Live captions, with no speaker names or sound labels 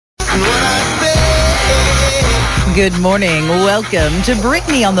Good morning. Welcome to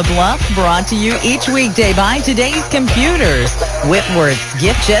Brittney on the Bluff, brought to you each weekday by Today's Computers, Whitworth's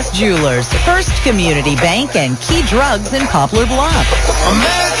Gift Chest Jewelers, First Community Bank, and Key Drugs in Poplar Bluff.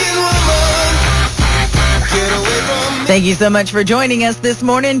 Thank you so much for joining us this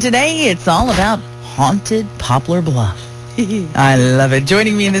morning. Today, it's all about haunted Poplar Bluff. I love it.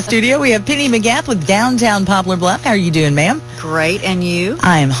 Joining me in the studio, we have Penny McGath with Downtown Poplar Bluff. How are you doing, ma'am? Great, and you?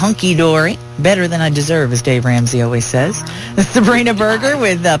 I am hunky-dory. Better than I deserve, as Dave Ramsey always says. Subrina Berger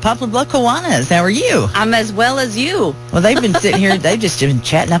with Poplar Bluff Kiwanis. How are you? I'm as well as you. Well, they've been sitting here. They've just been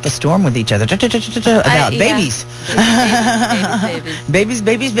chatting up a storm with each other about babies.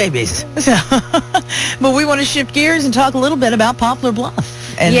 Babies. So, but we want to shift gears and talk a little bit about Poplar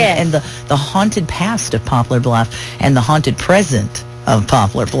Bluff. And the haunted past of Poplar Bluff and the haunted present of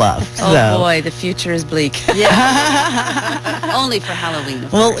Poplar Bluff. Oh, boy, the future is bleak. Yeah. Only for Halloween.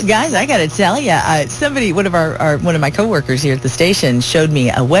 Well, guys, I got to tell you, one of my coworkers here at the station showed me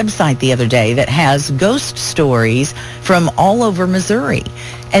a website the other day that has ghost stories from all over Missouri.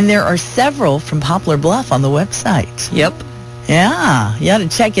 And there are several from Poplar Bluff on the website. Yep. Yeah, you ought to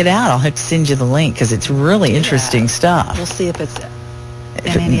check it out. I'll have to send you the link because it's really interesting stuff. We'll see if it's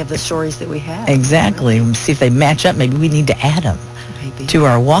in any of the stories that we have. Exactly. We'll see if they match up. Maybe we need to add them to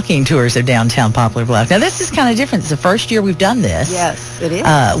our walking tours of downtown Poplar Bluff. Now, this is kind of different. It's the first year we've done this. Yes, it is.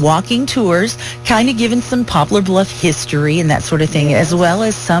 Walking tours, kind of giving some Poplar Bluff history and that sort of thing, as well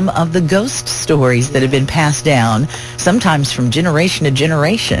as some of the ghost stories that have been passed down, sometimes from generation to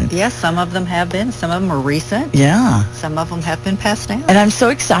generation. Yes, some of them have been. Some of them are recent. Yeah. Some of them have been passed down. And I'm so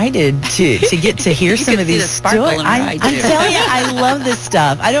excited to get to hear some of these stories. I'm telling you, I love this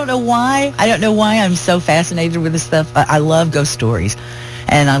stuff. I don't know why. I'm so fascinated with this stuff. I love ghost stories.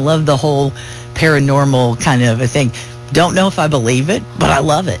 And I love the whole paranormal kind of a thing. Don't know if I believe it, but I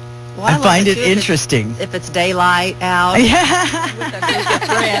love it. Well, I find it interesting. If it's daylight out. Yeah. With a group of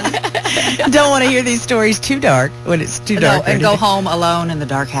friends. Don't want to hear these stories too dark when it's too dark. And go home alone in the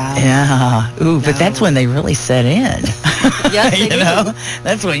dark house. Yeah. Ooh, but that's when they really set in. Yes, they do.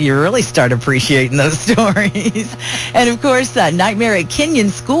 That's when you really start appreciating those stories. And of course, Nightmare at Kinyon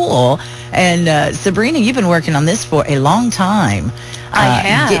School. And Subrina, you've been working on this for a long time. I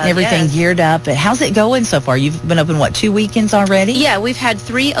have. Getting everything geared up. How's it going so far? You've been open, 2 weekends already? Yeah, we've had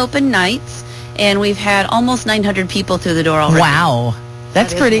 3 open nights, and we've had almost 900 people through the door already. Wow.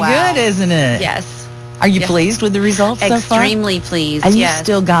 That's pretty good, isn't it? Yes. Are you pleased with the results so far? Extremely pleased, and you've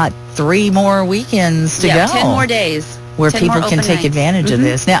still got 3 more weekends to go. 10 more days. Where people can take advantage of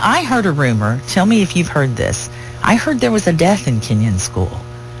this. Now, I heard a rumor. Tell me if you've heard this. I heard there was a death in Kinyon School.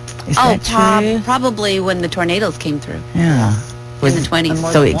 Is that true? Probably when the tornadoes came through. Yeah. In the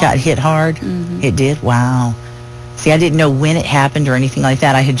 20s. So it got hit hard? It did? Wow. See, I didn't know when it happened or anything like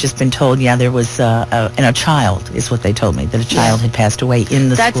that. I had just been told, there was, and a child is what they told me, that a child had passed away in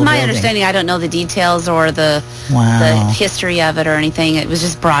the school That's my building. understanding. I don't know the details or the history of it or anything. It was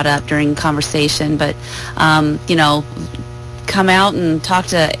just brought up during conversation. But, come out and talk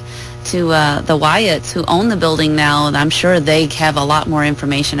to the Wyatts who own the building now, and I'm sure they have a lot more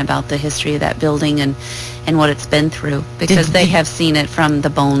information about the history of that building and what it's been through, because they have seen it from the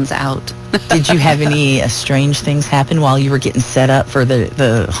bones out. Did you have any strange things happen while you were getting set up for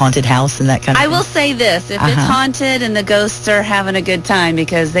the haunted house and that kind of thing? I will say this, if it's haunted and the ghosts are having a good time,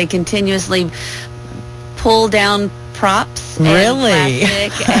 because they continuously pull down props and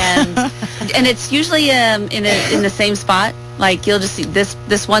plastic and it's usually in the same spot. Like, you'll just see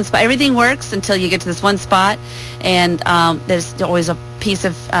this one spot. Everything works until you get to this one spot, and there's always a piece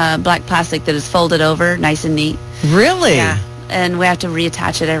of black plastic that is folded over, nice and neat. Really? Yeah. And we have to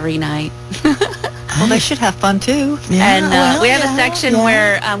reattach it every night. Well, they should have fun too. Yeah, and we have a section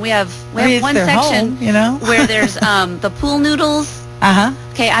where we have one section where there's the pool noodles.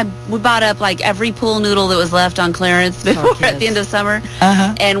 Okay, we bought up like every pool noodle that was left on clearance before at the end of summer,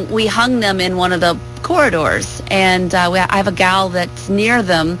 and we hung them in one of the corridors. And I have a gal that's near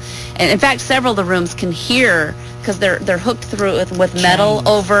them, and in fact, several of the rooms can hear, because they're hooked through with metal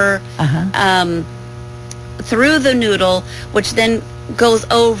over through the noodle, which then goes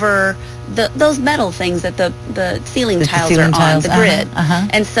over those metal things that the ceiling tiles are on, the grid.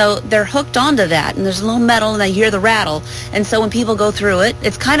 And so they're hooked onto that, and there's a little metal, and they hear the rattle. And so when people go through it,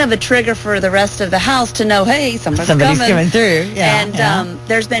 it's kind of a trigger for the rest of the house to know, hey, somebody's coming through. Yeah, and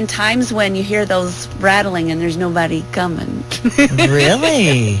there's been times when you hear those rattling and there's nobody coming.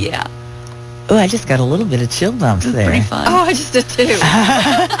 Really? Yeah. Oh, I just got a little bit of chill bumps there. Pretty fun. Oh, I just did too.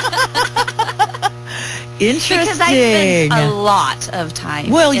 Interesting. Because I spend a lot of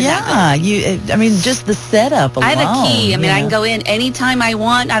time. Well, yeah. I mean, just the setup alone. I have a key. I mean, I can go in anytime I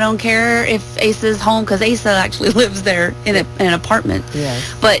want. I don't care if Asa's home, because Asa actually lives there in an apartment.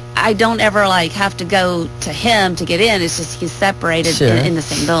 Yes. But I don't ever like have to go to him to get in. It's just he's separated in the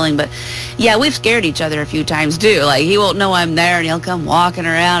same building. But yeah, we've scared each other a few times too. Like he won't know I'm there, and he'll come walking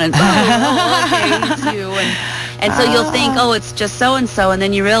around and okay, it's you. And so you'll think, oh, it's just so and so, and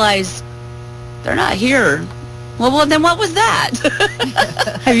then you realize they're not here. Well, then what was that?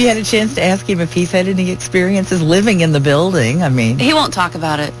 Have you had a chance to ask him if he's had any experiences living in the building? I mean, he won't talk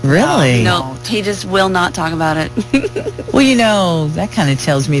about it. Really? No, he just will not talk about it. Well, you know, that kind of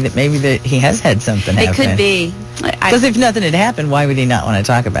tells me that maybe that he has had something happen. It could be. Because if nothing had happened, why would he not want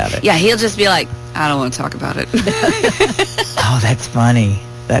to talk about it? Yeah, he'll just be like, I don't want to talk about it. Oh, that's funny.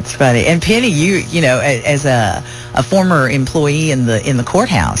 That's funny. And Penny, you know, as a former employee in the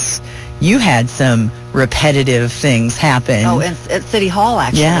courthouse, you had some repetitive things happen. Oh, at City Hall,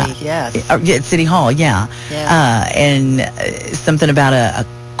 actually. Yeah. Yes. At City Hall, yeah. Yes. And something about a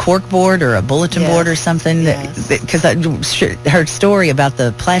cork board or a bulletin board or something. Because her story about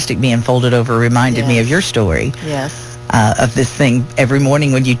the plastic being folded over reminded me of your story. Yes. Of this thing, every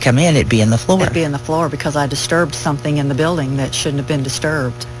morning when you'd come in, it'd be in the floor. It'd be in the floor because I disturbed something in the building that shouldn't have been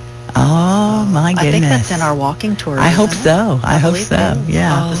disturbed. Oh, my goodness. I think that's in our walking tour. I hope so. I hope so.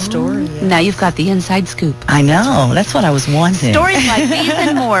 Yeah. The story. Yeah. Now you've got the inside scoop. I know. That's what I was wondering. Stories like these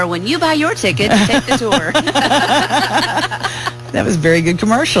and more when you buy your ticket to take the tour. That was a very good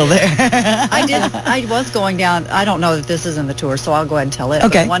commercial there. I was going down. I don't know that this is in the tour, so I'll go ahead and tell it.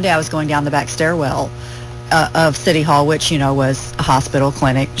 Okay. But one day I was going down the back stairwell of City Hall, which, you know, was a hospital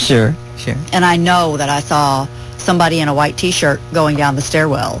clinic. Sure. And I know that I saw somebody in a white T-shirt going down the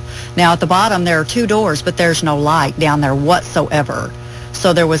stairwell. Now, at the bottom, there are 2 doors, but there's no light down there whatsoever.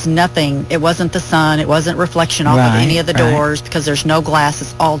 So there was nothing. It wasn't the sun. It wasn't reflection off of any of the doors because there's no glass.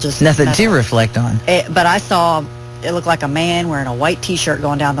 It's all just nothing metal. to reflect on. But I saw it looked like a man wearing a white T-shirt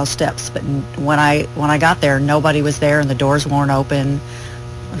going down those steps. But when I got there, nobody was there and the doors weren't open.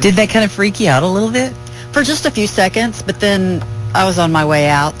 Did that kind of freak you out a little bit? For just a few seconds, but then I was on my way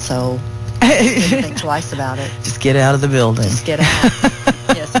out, so I didn't think twice about it. Just get out of the building. Just get out.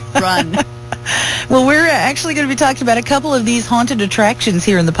 Yes, run. Well, we're actually going to be talking about a couple of these haunted attractions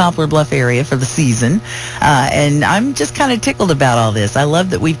here in the Poplar Bluff area for the season. And I'm just kind of tickled about all this. I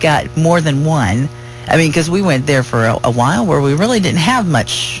love that we've got more than one. I mean, because we went there for a while where we really didn't have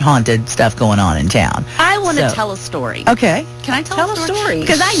much haunted stuff going on in town. I want to tell a story. Okay. Can I tell a story?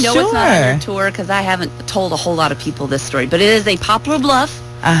 Because I know it's not on your tour because I haven't told a whole lot of people this story. But it is a Poplar Bluff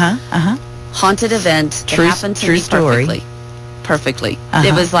haunted event. It happened to me perfectly.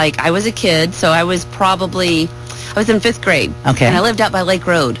 It was like I was a kid, so I was in 5th grade. Okay. And I lived out by Lake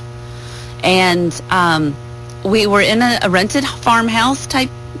Road. And we were in a rented farmhouse type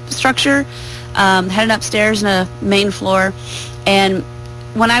structure. Had an upstairs and a main floor, and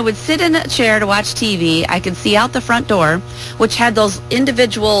when I would sit in a chair to watch TV, I could see out the front door, which had those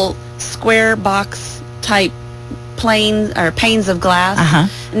individual square box type panes of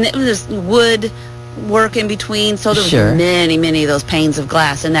glass, and it was wood work in between, so there was many of those panes of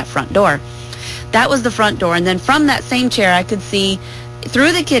glass in that front door. That was the front door, and then from that same chair, I could see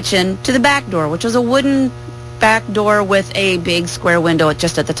through the kitchen to the back door, which was a wooden back door with a big square window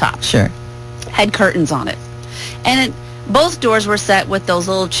just at the top. Sure. Had curtains on it, and both doors were set with those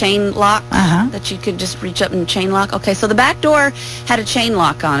little chain locks that you could just reach up and chain lock. Okay, so the back door had a chain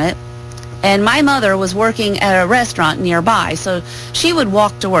lock on it, and my mother was working at a restaurant nearby, so she would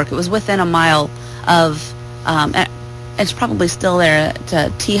walk to work. It was within a mile of, it's probably still there,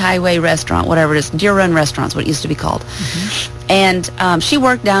 at T Highway Restaurant, whatever it is, Deer Run Restaurant's what it used to be called. And she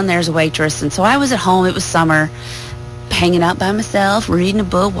worked down there as a waitress, and so I was at home. It was summer, hanging out by myself, reading a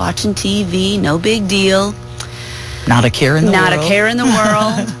book, watching TV, no big deal. Not a care in the world. Not a care in the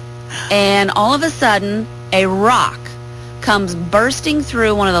world. And all of a sudden, a rock comes bursting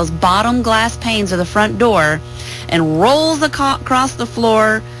through one of those bottom glass panes of the front door and rolls across the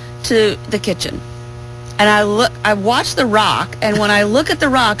floor to the kitchen. And I watch the rock, and when I look at the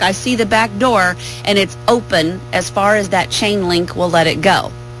rock, I see the back door, and it's open as far as that chain link will let it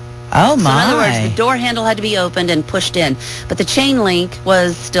go. Oh, my. So in other words, the door handle had to be opened and pushed in, but the chain link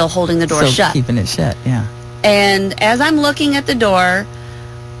was still holding the door shut. Keeping it shut, yeah. And as I'm looking at the door,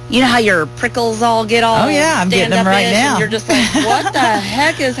 you know how your prickles all get all I'm getting them right now. And you're just like, what the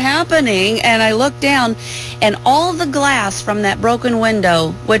heck is happening? And I look down, and all the glass from that broken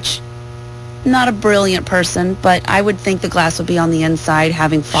window, which, not a brilliant person, but I would think the glass would be on the inside,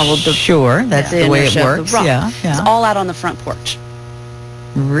 having followed the that's the way it works. Yeah. It's all out on the front porch.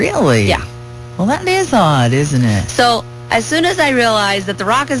 Really? Yeah. Well, that is odd, isn't it? So as soon as I realized that the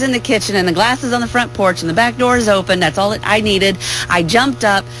rock is in the kitchen and the glass is on the front porch and the back door is open, that's all that I needed, I jumped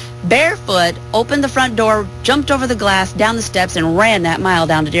up, barefoot, opened the front door, jumped over the glass, down the steps, and ran that mile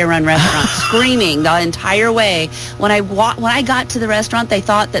down to Deer Run Restaurant, screaming the entire way. When I got to the restaurant, they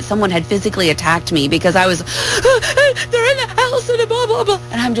thought that someone had physically attacked me because I was, they're in the house and blah, blah, blah.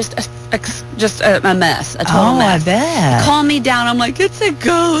 And I'm just a mess, a total mess. I bet. Calm me down. I'm like, it's a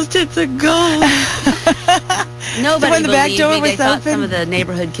ghost, it's a ghost. Nobody when the back believed door me. was They thought open? some of the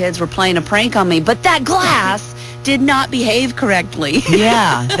neighborhood kids were playing a prank on me. But that glass did not behave correctly.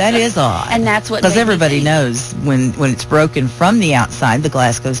 Yeah, that is odd. And that's what because made me everybody think. knows when it's broken from the outside, the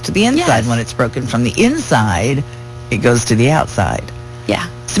glass goes to the inside. Yes. When it's broken from the inside, it goes to the outside. Yeah.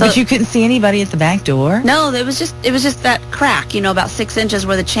 But you couldn't see anybody at the back door? No, it was just that crack, about 6 inches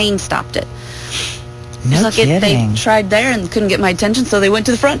where the chain stopped it. No kidding. They tried there and couldn't get my attention, so they went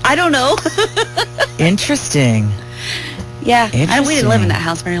to the front. I don't know. Interesting. Yeah, we didn't live in that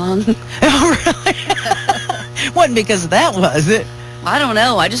house very long. Oh, really? Wasn't because of that, was it? I don't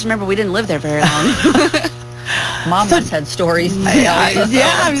know. I just remember we didn't live there very long. Mom once had stories.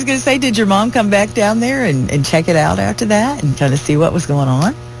 I was going to say, did your mom come back down there and check it out after that and kind of see what was going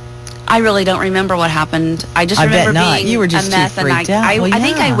on? I really don't remember what happened. I just remember being You were just a mess. too freaked out. I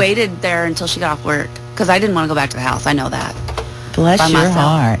think I waited there until she got off work because I didn't want to go back to the house. I know that. Bless your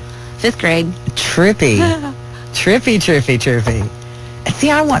heart. 5th grade. Trippy. Trippy.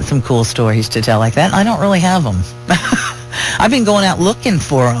 See, I want some cool stories to tell like that. I don't really have them. I've been going out looking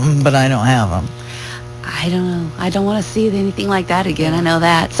for them, but I don't have them. I don't know. I don't want to see anything like that again. I know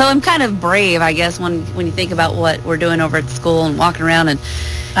that. So I'm kind of brave, I guess, when you think about what we're doing over at school and walking around and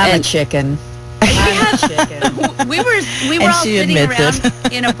I'm a chicken. I'm a chicken. we were all sitting around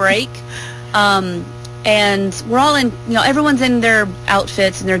in a break, and we're all in. Everyone's in their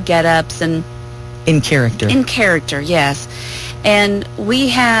outfits and their get-ups and in character. In character, yes. And we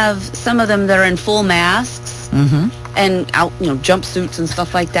have some of them that are in full masks and out, jumpsuits and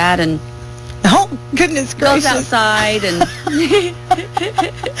stuff like that, and oh goodness gracious, goes outside and.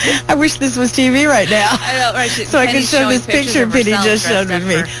 I wish this was TV right now. I know, right? So I could show this picture Penny just showed with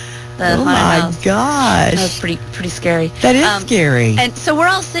me. Oh my gosh, that was pretty scary. That is scary. And so we're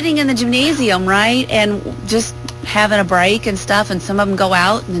all sitting in the gymnasium, right, and just having a break and stuff, and some of them go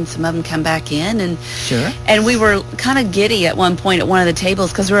out and then some of them come back in, and sure. And we were kind of giddy at one point at one of the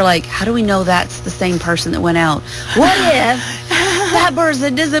tables because we were like, how do we know that's the same person that went out? What if that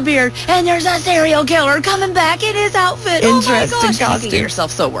person disappeared and there's a serial killer coming back in his outfit? Interesting oh my gosh, costume. you can get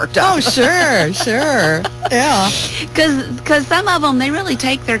yourself so worked up. Oh sure. Yeah, because some of them, they really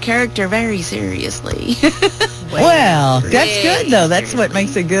take their character very seriously. Well, that's good though. That's what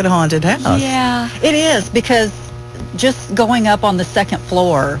makes a good haunted house. Yeah, it is, because just going up on the second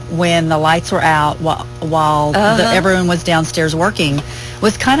floor when the lights were out while everyone was downstairs working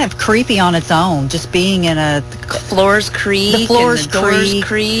was kind of creepy on its own. Just being in a floors creak, the floors and the doors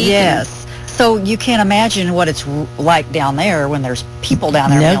creak. Yes. So you can't imagine what it's like down there when there's people down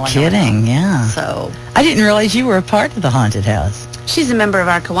there. No kidding. Yeah. So I didn't realize you were a part of the haunted house. She's a member of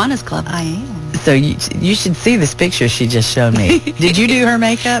our Kiwanis club. I am. So you should see this picture she just showed me. Did you do her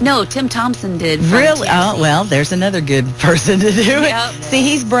makeup? No, Tim Thompson did. Really? Oh, well, there's another good person to do it. Yep. See,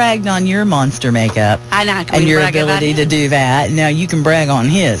 he's bragged on your monster makeup and your ability to do that. Now you can brag on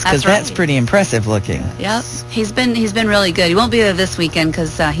his, because that's pretty impressive looking. Yep. He's been really good. He won't be there this weekend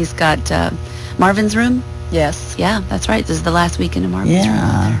because he's got Marvin's Room. Yes. Yeah, that's right. This is the last weekend in Marvin's Room.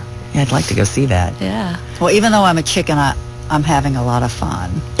 Yeah, I'd like to go see that. Yeah. Well, even though I'm a chicken, I'm having a lot of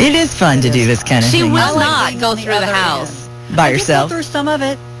fun. It is fun to do this kind of thing. She will not go through the house by yourself. I did go through some of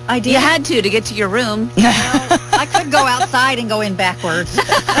it. I did. You had to get to your room. I could go outside and go in backwards.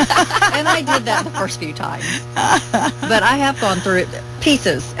 And I did that the first few times. But I have gone through it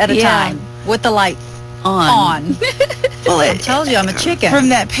pieces at a time with the lights on. Well, it tells you I'm a chicken. From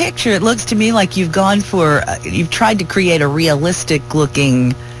that picture, it looks to me like you've tried to create a realistic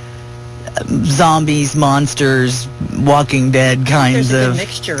looking zombies, monsters, Walking Dead kinds of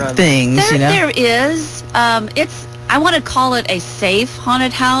things. There is. I want to call it a safe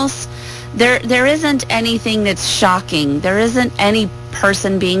haunted house. There isn't anything that's shocking. There isn't any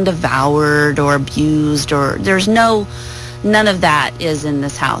person being devoured or abused, or none of that is in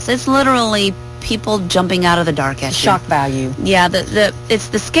this house. It's literally people jumping out of the dark at you. Shock value. Yeah, it's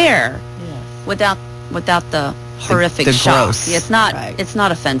the scare without the horrific the shock. Gross. It's not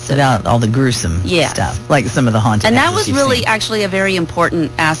offensive. Without all the gruesome stuff, like some of the haunted and that houses was really actually a very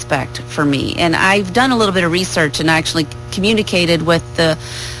important aspect for me. And I've done a little bit of research and actually communicated with the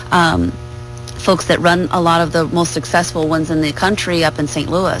folks that run a lot of the most successful ones in the country up in St.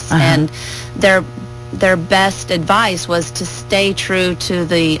 Louis. And their best advice was to stay true to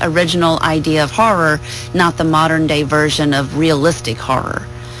the original idea of horror, not the modern day version of realistic horror.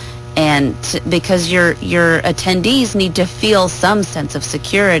 And because your attendees need to feel some sense of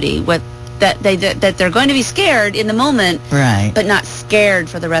security, that they're going to be scared in the moment, right, but not scared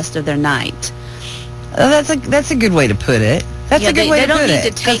for the rest of their night. That's a good way to put it. That's a good way to put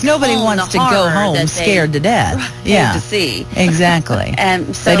it. Because nobody wants to go home scared to death. To see. Exactly.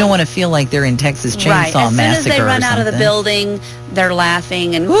 And so they don't want to feel like they're in Texas Chainsaw Massacre. As soon as they run out of the building, they're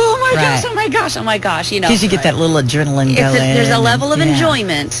laughing and oh my gosh, oh my gosh, oh my gosh, you know. Because you get that little adrenaline going. There's a level of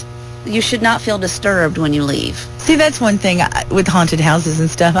enjoyment. You should not feel disturbed when you leave. See, that's one thing with haunted houses and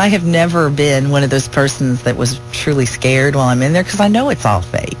stuff. I have never been one of those persons that was truly scared while I'm in there because I know it's all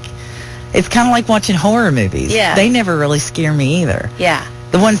fake. It's kind of like watching horror movies. Yeah. They never really scare me either. Yeah.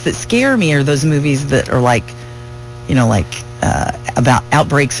 The ones that scare me are those movies that are like, you know, like about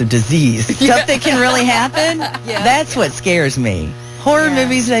outbreaks of disease. Stuff that can really happen. That's what scares me. Horror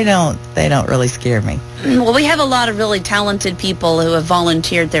movies, they don't really scare me. Well, we have a lot of really talented people who have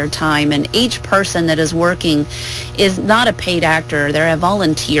volunteered their time, and each person that is working is not a paid actor. They're a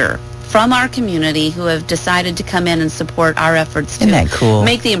volunteer from our community who have decided to come in and support our efforts to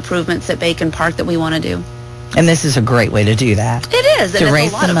make the improvements at Bacon Park that we want to do. And this is a great way to do that. It is. To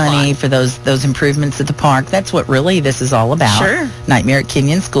raise some money for those improvements at the park. That's what really this is all about. Sure. Nightmare at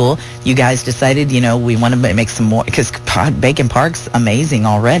Kinyon School. You guys decided, you know, we want to make some more, because Bacon Park's amazing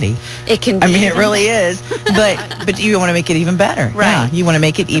already. It can be. I mean, it really is. But you want to make it even better. Right. Yeah, you want to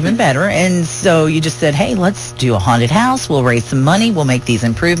make it even better. And so you just said, hey, let's do a haunted house. We'll raise some money. We'll make these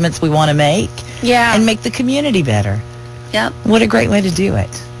improvements we want to make. Yeah. And make the community better. Yep. What a great way to do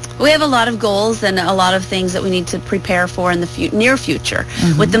it. We have a lot of goals and a lot of things that we need to prepare for in the near future.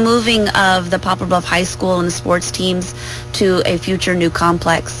 With the moving of the Poplar Bluff High School and the sports teams to a future new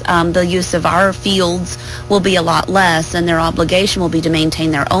complex, the use of our fields will be a lot less, and their obligation will be to maintain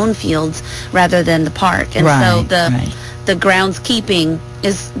their own fields rather than the park. And so the groundskeeping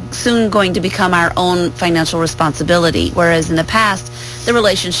is soon going to become our own financial responsibility, whereas in the past, the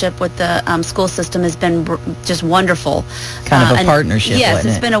relationship with the school system has been just wonderful. Kind of a partnership, yes,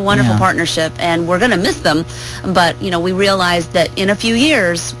 it's been a wonderful partnership, and we're going to miss them. But, you know, we realized that in a few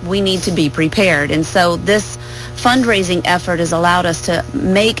years, we need to be prepared. And so this fundraising effort has allowed us to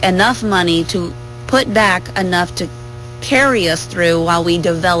make enough money to put back enough to carry us through while we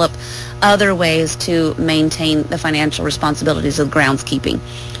develop other ways to maintain the financial responsibilities of groundskeeping.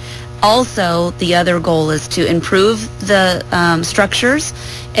 Also, the other goal is to improve the structures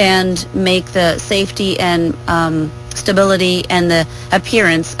and make the safety and stability and the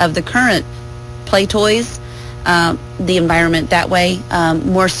appearance of the current play toys, the environment that way,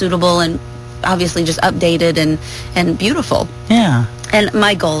 more suitable and obviously just updated and beautiful. Yeah. And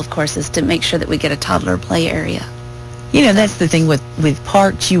my goal, of course, is to make sure that we get a toddler play area. You know, that's the thing with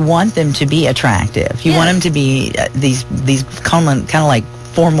parks. You want them to be attractive. You want them to be these kind of like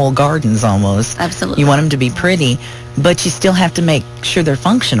formal gardens almost. Absolutely. You want them to be pretty, but you still have to make sure they're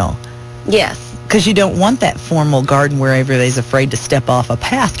functional. Yes. Because you don't want that formal garden where everybody's afraid to step off a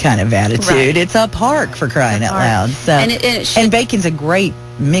path kind of attitude. Right. It's a park, for crying out loud. So, and Bacon's a great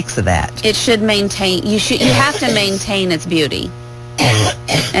mix of that. It should maintain. You have to maintain its beauty.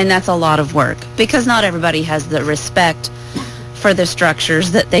 And that's a lot of work because not everybody has the respect for the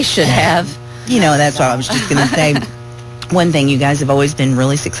structures that they should have. You know, that's what I was just going to say. One thing you guys have always been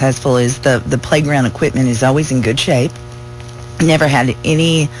really successful is the playground equipment is always in good shape. I've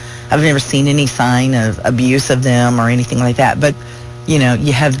never seen any sign of abuse of them or anything like that. But, you know,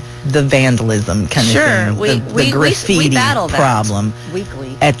 you have the vandalism kind of thing. The graffiti we battle that problem.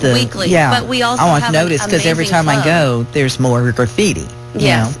 Weekly. Yeah. But we also I want to notice because every time I go, there's more graffiti.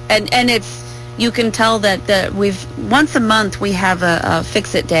 Yes. And it's, you can tell that once a month we have a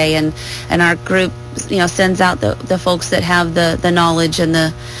fix-it day, and our group, you know, sends out the folks that have the knowledge and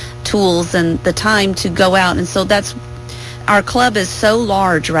the tools and the time to go out. And so our club is so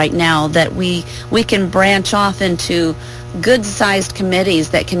large right now that we can branch off into good-sized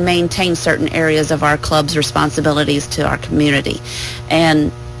committees that can maintain certain areas of our club's responsibilities to our community.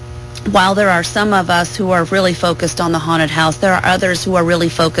 And while there are some of us who are really focused on the haunted house, there are others who are really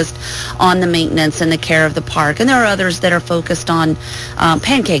focused on the maintenance and the care of the park. And there are others that are focused on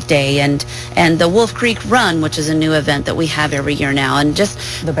Pancake Day and the Wolf Creek Run, which is a new event that we have every year now. And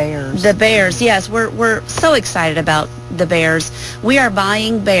just the bears. The bears, yes. We're so excited about the bears. We are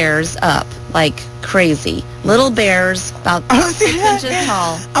buying bears up like crazy. Little bears about 6 inches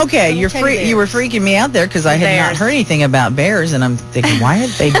tall. Okay, you were freaking me out there because I had not heard anything about bears, and I'm thinking, why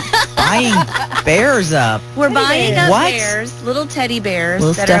aren't they buying bears up. We're buying up bears, little teddy bears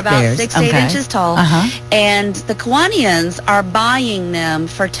that are about bears. 6 to 8 inches tall. And the Kiwanians are buying them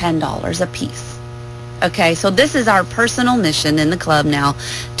for $10 a piece. Okay, so this is our personal mission in the club now,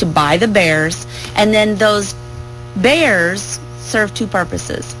 to buy the bears. And then those bears serve two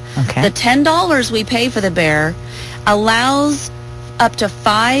purposes. Okay. The $10 we pay for the bear allows up to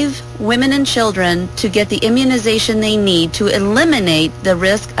 5 women and children to get the immunization they need to eliminate the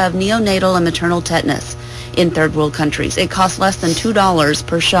risk of neonatal and maternal tetanus in third world countries. It costs less than $2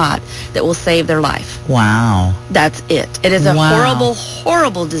 per shot that will save their life. Wow. That's it. It is a horrible,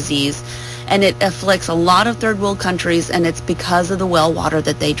 horrible disease, and it afflicts a lot of third world countries, and it's because of the well water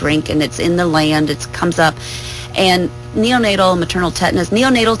that they drink, and it's in the land, it comes up. And neonatal and maternal tetanus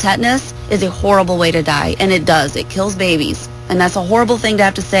is a horrible way to die, and it does. It kills babies. And that's a horrible thing to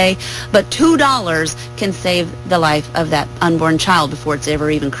have to say, but $2 can save the life of that unborn child before it's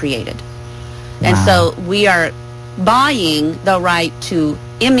ever even created. Wow. And so we are buying the right to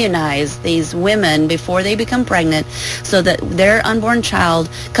immunize these women before they become pregnant so that their unborn child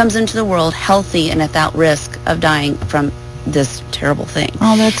comes into the world healthy and without risk of dying from this terrible thing.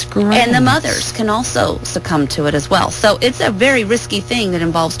 Oh, that's great. And the mothers can also succumb to it as well. So it's a very risky thing that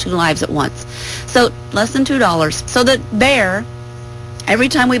involves 2 lives at once. So less than $2. So the bear, every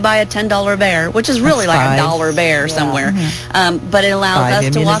time we buy a $10 bear, which is really like a $1 bear somewhere, but it allows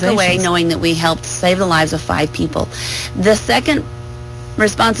us to walk away knowing that we helped save the lives of 5 people. The second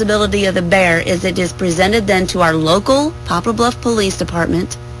responsibility of the bear is it is presented then to our local Poplar Bluff Police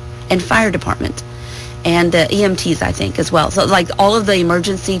Department and Fire Department, and the EMTs, I think, as well. So, like, all of the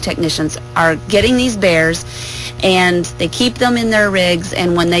emergency technicians are getting these bears, and they keep them in their rigs,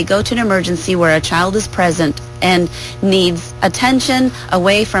 and when they go to an emergency where a child is present and needs attention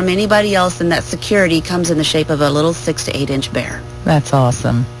away from anybody else, then that security comes in the shape of a little 6 to 8 inch bear. That's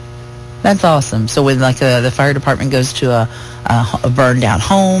awesome. That's awesome. So when, like, the fire department goes to a burned down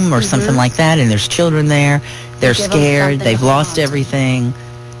home or something like that, and there's children there, they're scared, they've lost everything.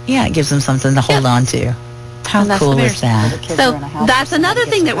 Yeah, it gives them something to hold on to. How cool is that? So that's another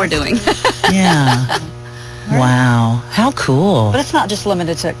thing that we're doing. Yeah. Wow. How cool. But it's not just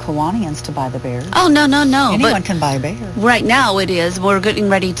limited to Kiwanians to buy the bears. Oh, no. Anyone can buy a bear. Right now it is. We're getting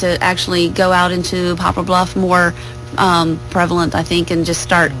ready to actually go out into Poplar Bluff more prevalent, I think, and just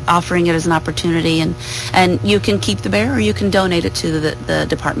start offering it as an opportunity. And you can keep the bear or you can donate it to the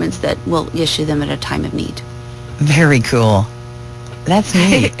departments that will issue them at a time of need. Very cool. That's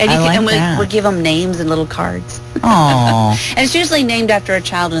neat. And we give them names and little cards. Oh. And it's usually named after a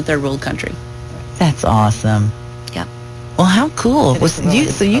child in a third world country. That's awesome. Yep. Well, how cool.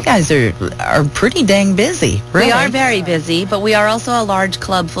 So you guys are pretty dang busy, really. We are very busy, but we are also a large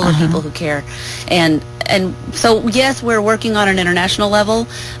club full of people who care. And so, yes, we're working on an international level,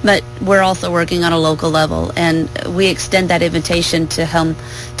 but we're also working on a local level. And we extend that invitation to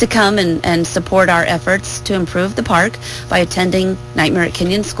come and support our efforts to improve the park by attending Nightmare at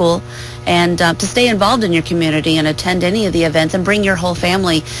Kinyon School, and to stay involved in your community and attend any of the events and bring your whole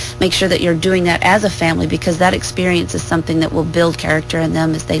family. Make sure that you're doing that as a family, because that experience is something that will build character in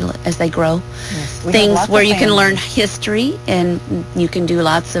them as they grow. Yes, things where you can learn history, and you can do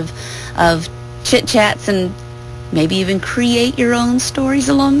lots of chit-chats and maybe even create your own stories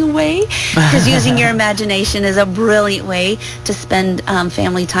along the way, because using your imagination is a brilliant way to spend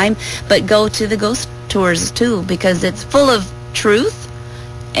family time. But go to the ghost tours too, because it's full of truth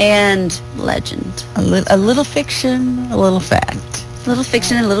and legend. A little fiction, a little fact. A little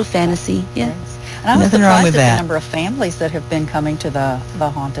fiction and a little fantasy, yeah. And I was surprised at the number of families that have been coming to the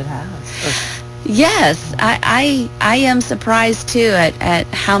haunted house. Yes, I am surprised too at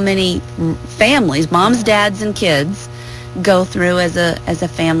how many families, moms, dads, and kids, go through as a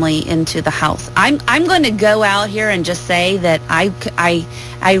family into the house. I'm going to go out here and just say that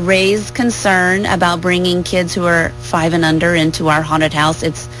I raise concern about bringing kids who are 5 and under into our haunted house.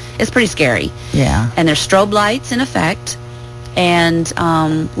 It's pretty scary. Yeah. And there's strobe lights in effect, and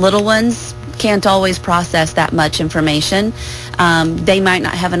little ones can't always process that much information. They might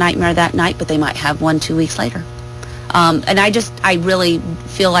not have a nightmare that night, but they might have one 2 weeks later. And I really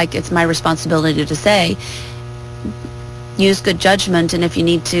feel like it's my responsibility to say, use good judgment, and if you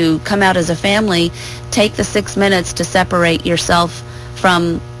need to come out as a family, take the 6 minutes to separate yourself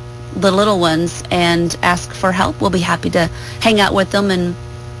from the little ones and ask for help. We'll be happy to hang out with them, and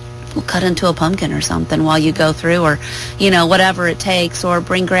we'll cut into a pumpkin or something while you go through, or whatever it takes, or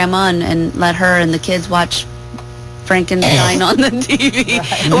bring grandma and let her and the kids watch Frankenstein on the TV.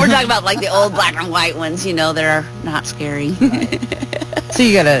 Right. We're talking about like the old black and white ones, that are not scary. So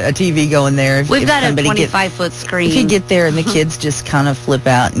you got a TV going there. We've got a 25-foot screen. If you get there and the kids just kind of flip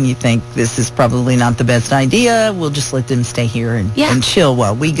out and you think this is probably not the best idea, we'll just let them stay here and chill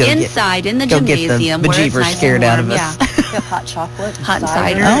while we go inside in the gymnasium. Get the bejeebers nice scared out of us. We have hot chocolate, hot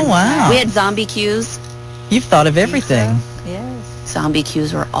cider. Oh wow! We had zombie cues. You've thought of everything. Yes. Zombie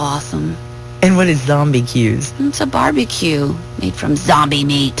cues were awesome. And what is zombie cues? It's a barbecue made from zombie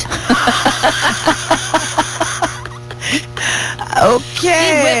meat. Okay.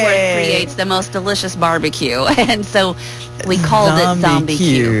 Steve Whitworth creates the most delicious barbecue, and so we called it Zombie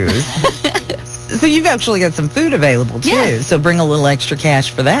Q. So you've actually got some food available, too. Yes. So bring a little extra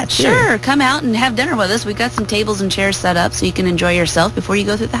cash for that, too. Sure. Come out and have dinner with us. We've got some tables and chairs set up so you can enjoy yourself before you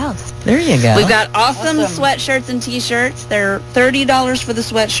go through the house. There you go. We've got awesome sweatshirts and T-shirts. They're $30 for the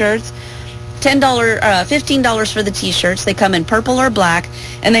sweatshirts. $15 for the T-shirts. They come in purple or black,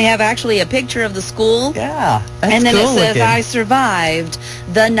 and they have actually a picture of the school. Yeah, that's and then cool it says, looking. "I survived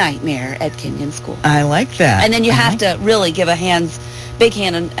the nightmare at Kinyon School." I like that. And then you have to really give a big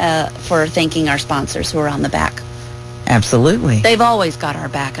hand for thanking our sponsors who are on the back. Absolutely. They've always got our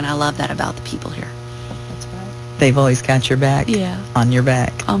back, and I love that about the people here. That's right. They've always got your back. Yeah. On your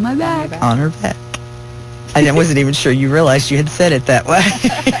back. On my back. On her back. I wasn't even sure you realized you had said it that way.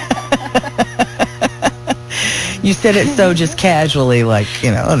 You said it so just casually, like,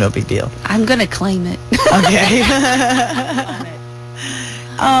 oh, no big deal. I'm going to claim it. Okay.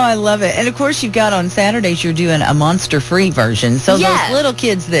 Oh, I love it. And, of course, you've got on Saturdays, you're doing a monster-free version. So yes. those little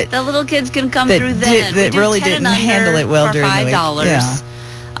kids the little kids can come through then. That really didn't handle it well during the week. $5. Yeah.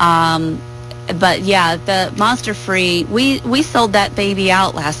 But, yeah, the Monster Free, we sold that baby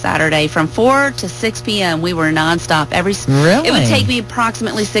out last Saturday from 4 to 6 p.m. We were nonstop. Really? It would take me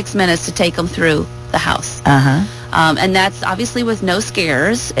approximately 6 minutes to take them through the house. Uh-huh. And that's obviously with no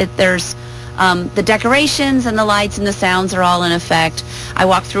scares. There's the decorations and the lights and the sounds are all in effect. I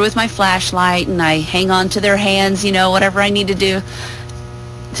walk through with my flashlight and I hang on to their hands, whatever I need to do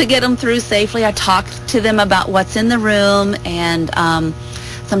to get them through safely. I talk to them about what's in the room, and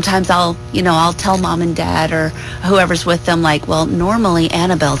sometimes I'll tell mom and dad or whoever's with them, like, well, normally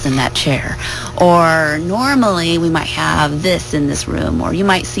Annabelle's in that chair, or normally we might have this in this room, or you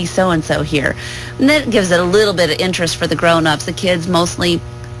might see so-and-so here. And that gives it a little bit of interest for the grown-ups. The kids mostly,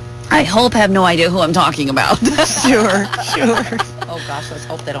 I hope, have no idea who I'm talking about. Sure. Oh, gosh, let's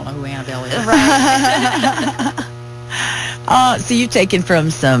hope they don't know who Annabelle is. Right. So you've taken from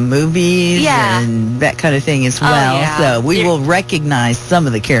some movies and that kind of thing as well. Yeah. So we will recognize some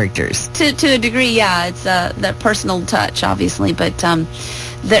of the characters. To a degree, yeah. It's that personal touch, obviously. But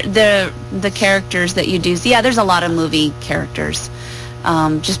the characters that you do, there's a lot of movie characters,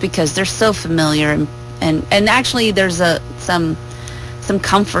 just because they're so familiar. And actually there's some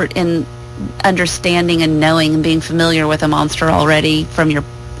comfort in understanding and knowing and being familiar with a monster already from your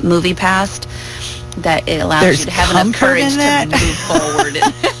movie past, that it allows you to have enough courage to move forward.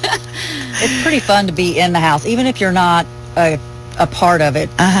 It's pretty fun to be in the house, even if you're not a part of it.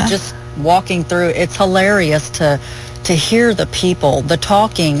 Just walking through, it's hilarious to hear the people, the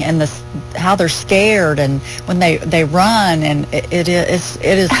talking, and how they're scared, and when they run, and it is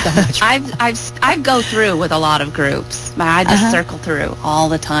so much fun. I go through with a lot of groups. I just circle through all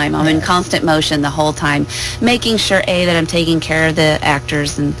the time. I'm in constant motion the whole time, making sure that I'm taking care of the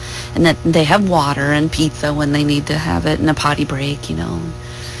actors, and that they have water and pizza when they need to have it, and a potty break,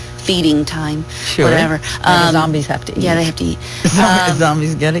 feeding time, whatever. The zombies have to eat. Yeah, they have to eat.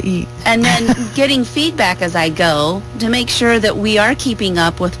 Zombies gotta eat. And then getting feedback as I go to make sure that we are keeping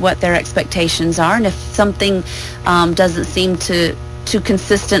up with what their expectations are, and if something doesn't seem to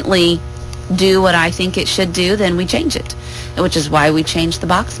consistently do what I think it should do, then we change it, which is why we changed the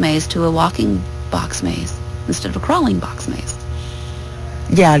box maze to a walking box maze instead of a crawling box maze.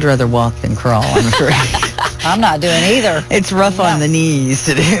 Yeah, I'd rather walk than crawl, I'm afraid. I'm not doing either. It's rough on the knees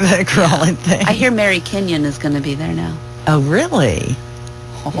to do that crawling thing. I hear Mary Kinyon is going to be there now. Oh, really?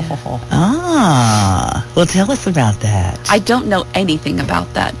 Yeah. Well, tell us about that. I don't know anything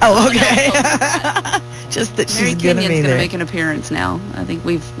about that. Oh, okay. Just that Mary she's going to be there. Mary Kinyon's going to make an appearance now. I think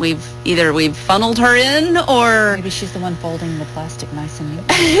we've funneled her in, or maybe she's the one folding the plastic nice and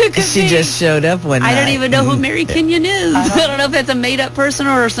neat. She just showed up one night. I don't even know who Mary Kinyon is. I don't know if it's a made-up person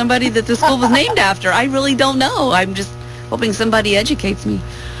or somebody that the school was named after. I really don't know. I'm just hoping somebody educates me.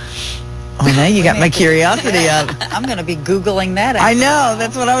 Oh, now you got my curiosity up. I'm going to be Googling that. I know.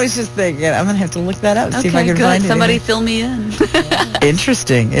 That's what I was just thinking. I'm going to have to look that up and see if I can find it. Somebody fill me in.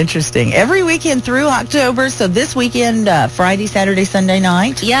 Interesting. Every weekend through October. So this weekend, Friday, Saturday, Sunday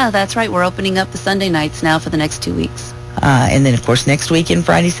night. Yeah, that's right. We're opening up the Sunday nights now for the next 2 weeks. And then, of course, next weekend,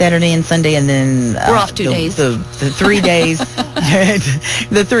 Friday, Saturday, and Sunday, and then we're off 2 days. The 3 days,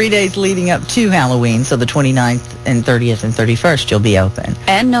 the 3 days leading up to Halloween. So the 29th and 30th and 31st, you'll be open.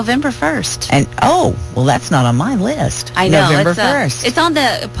 And November 1st. And that's not on my list. I know. November 1st. It's on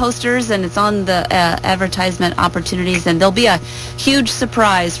the posters and it's on the advertisement opportunities, and there'll be a huge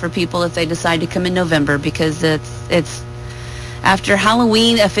surprise for people if they decide to come in November, because it's. After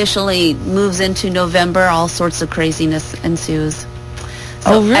Halloween officially moves into November, all sorts of craziness ensues.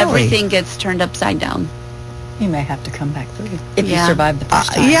 So really? Everything gets turned upside down. You may have to come back through if you survive the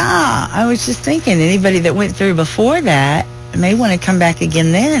first time. Yeah, I was just thinking anybody that went through before that may want to come back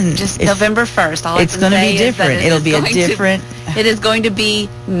again then. Just November 1st. All it's going to be different. It'll be a different... It is going to be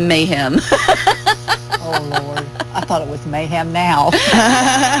mayhem. Oh, Lord. I thought it was mayhem now.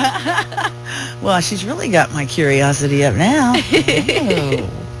 Well, she's really got my curiosity up now.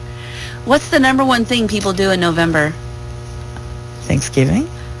 What's the number one thing people do in November? Thanksgiving?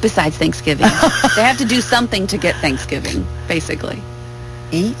 Besides Thanksgiving. They have to do something to get Thanksgiving, basically.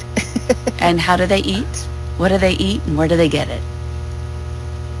 Eat? And how do they eat? What do they eat? And where do they get it?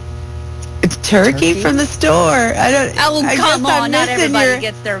 It's turkey from the store. Come on! Not everybody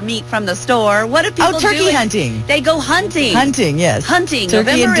gets their meat from the store. What do people do? Turkey hunting. They go hunting. Hunting, yes. Hunting.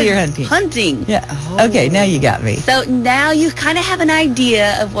 Turkey November and deer hunting. Hunting. Yeah. Oh. Okay, now you got me. So now you kind of have an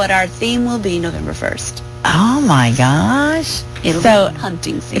idea of what our theme will be November 1st. Oh my gosh! It'll be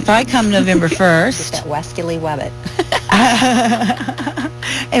hunting season. If I come November 1st, that wascally webbit.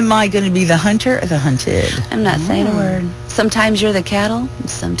 am I going to be the hunter or the hunted? I'm not saying a word. Sometimes you're the cattle, and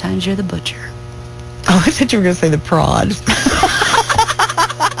sometimes you're the butcher. Oh, I thought you were going to say the prod.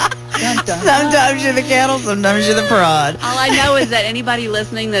 Sometimes you're the cattle, sometimes you're the prod. All I know is that anybody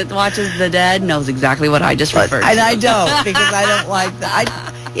listening that watches The Dead knows exactly what I just referred to. And I don't, because I don't like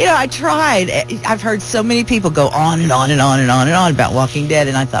that. I tried. I've heard so many people go on and on and on and on and on about Walking Dead,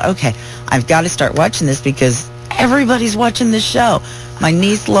 and I thought, okay, I've got to start watching this because everybody's watching this show. My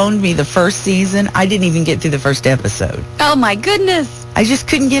niece loaned me the first season. I didn't even get through the first episode. Oh, my goodness. I just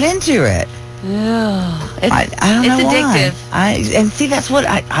couldn't get into it. Oh, I don't know addictive. Why. And see, that's what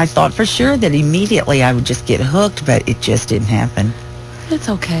I thought for sure, that immediately I would just get hooked, but it just didn't happen. It's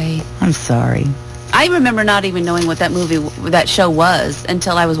okay. I'm sorry. I remember not even knowing what that show was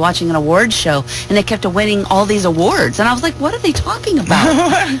until I was watching an awards show, and they kept winning all these awards, and I was like, what are they talking about?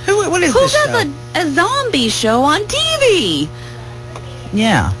 What is this show? Who does a zombie show on TV?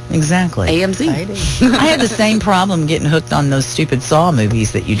 Yeah, exactly. AMC. I had the same problem getting hooked on those stupid Saw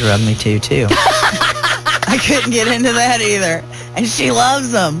movies that you drug me to, too. I couldn't get into that either. And she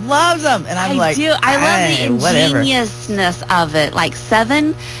loves them. And I'm like, I love the ingeniousness of it. Like,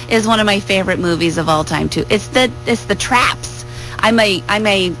 Seven is one of my favorite movies of all time, too. It's the traps. I'm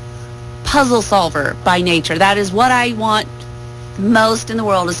a puzzle solver by nature. That is what I want most in the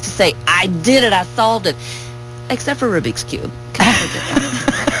world, is to say, I did it, I solved it. Except for Rubik's Cube.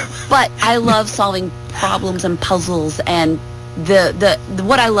 But I love solving problems and puzzles, and the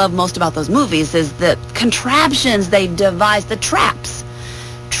what I love most about those movies is the contraptions they devise, the traps.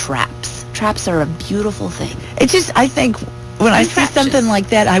 Traps are a beautiful thing. It's just, I think when I see something like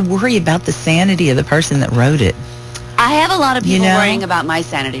that, I worry about the sanity of the person that wrote it. I have a lot of people worrying about my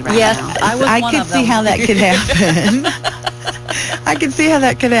sanity right now. Yes, I could see how that could happen. I could see how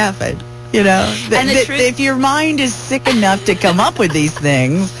that could happen. If your mind is sick enough to come up with these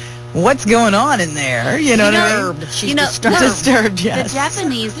things, what's going on in there? You know what I mean? She's disturbed, yes. The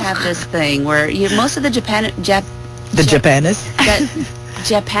Japanese have this thing where most of the Japanimation?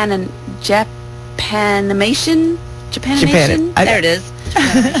 There it is.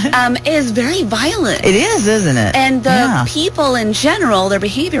 Is very violent. It is, isn't it? And the people in general, their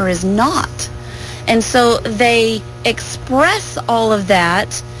behavior is not. And so they express all of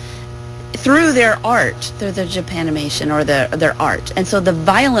that through their art, through their Japanimation or their art. And so the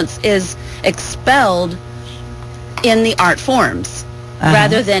violence is expelled in the art forms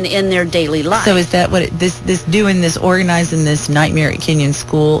rather than in their daily life. So is that what this organizing this nightmare at Kinyon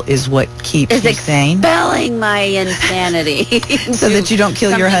School is what keeps you sane? Expelling my insanity. So that you don't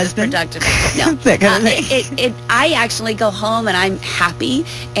kill your husband? Productive. No. That kind of thing. I actually go home and I'm happy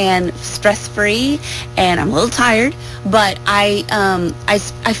and stress-free, and I'm a little tired, but I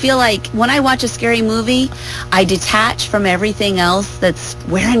feel like when I watch a scary movie, I detach from everything else that's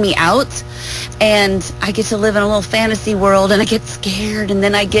wearing me out, and I get to live in a little fantasy world, and I get scared. scared, and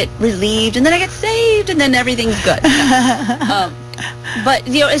then I get relieved, and then I get saved, and then everything's good. But,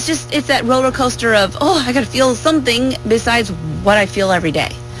 you know, it's that roller coaster of, I got to feel something besides what I feel every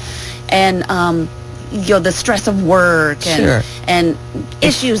day. And, you know, the stress of work and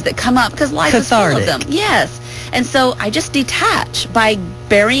issues that come up, because life is full of them. Yes. And so I just detach by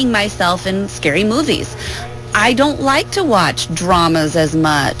burying myself in scary movies. I don't like to watch dramas as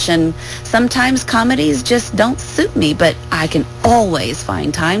much, and sometimes comedies just don't suit me, but I can always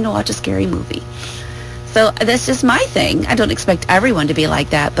find time to watch a scary movie. So that's just my thing. I don't expect everyone to be like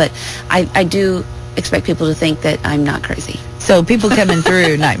that, but I do expect people to think that I'm not crazy. So people coming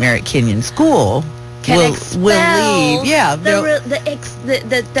through Nightmare at Kinyon School will leave. Yeah.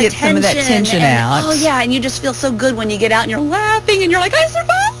 The get some of that tension out. Oh, yeah, and you just feel so good when you get out and you're laughing and you're like, I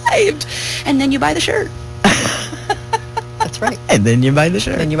survived. And then you buy the shirt. That's right. And then you buy the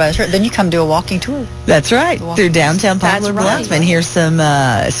shirt. Then you come do a walking tour. That's right. Through downtown Poplar Bluff, and hear some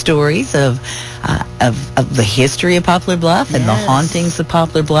stories of the history of Poplar Bluff and the hauntings of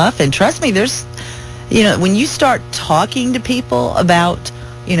Poplar Bluff. And trust me, there's, you know, when you start talking to people about,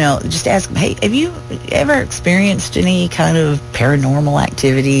 you know, just ask them, hey, have you ever experienced any kind of paranormal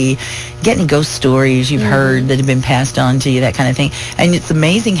activity? Get any ghost stories you've heard that have been passed on to you, that kind of thing. And it's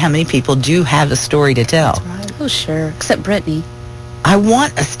amazing how many people do have a story to tell. That's right. Oh, sure. Except Brittney. I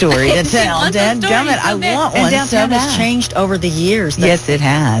want a story to tell. Dadgummit, I want one. And downtown has changed over the years. Yes, it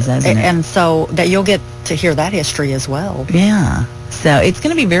has, hasn't it? And so that you'll get to hear that history as well. Yeah. So it's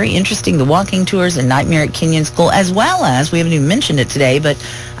going to be very interesting, the walking tours and Nightmare at Kinyon School, as well as, we haven't even mentioned it today, but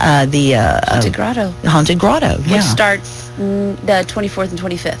the Haunted Grotto. Haunted Grotto, which starts the 24th and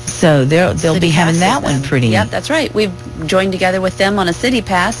 25th. So they'll be having that one pretty. Yep, that's right. We've joined together with them on a city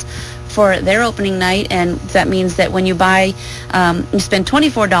pass for their opening night, and that means that when you buy, you spend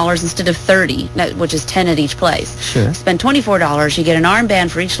 $24 instead of $30, which is 10 at each place. Sure. Spend $24, you get an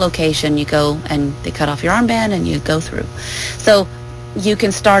armband for each location. You go and they cut off your armband and you go through. So you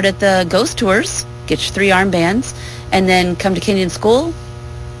can start at the ghost tours, get your 3 armbands, and then come to Kinyon School,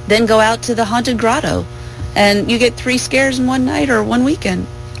 then go out to the Haunted Grotto, and you get 3 scares in one night or one weekend.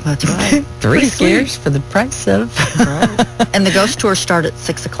 That's right. 3 scares for the price of. Right. And the ghost tours start at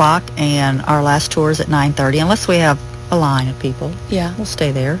 6 o'clock, and our last tour is at 9:30, unless we have a line of people. Yeah. We'll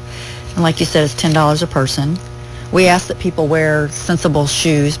stay there. And like you said, it's $10 a person. We ask that people wear sensible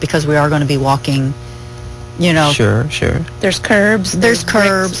shoes because we are going to be walking, you know. Sure. There's curbs. There's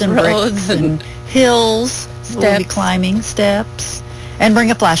curbs and roads bricks and hills. Steps. We'll be climbing steps. And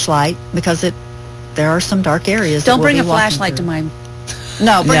bring a flashlight because there are some dark areas. Don't bring a flashlight to mine.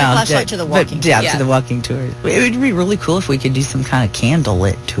 No, bring a flashlight to the walking tour. To the walking tour. It would be really cool if we could do some kind of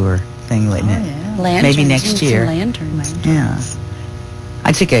candlelit tour thing, wouldn't it? Yeah. Lanterns. Maybe next year. Lanterns. Yeah.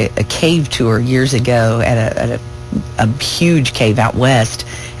 I took a cave tour years ago at a huge cave out west,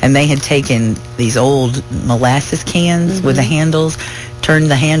 and they had taken these old molasses cans with the handles, turned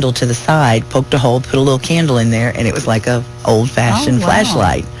the handle to the side, poked a hole, put a little candle in there, and it was like a old-fashioned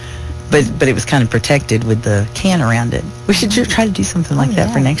flashlight. But it was kind of protected with the can around it. We should try to do something like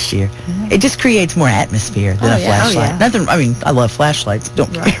that for next year. Yeah. It just creates more atmosphere than a flashlight. Nothing. I mean, I love flashlights.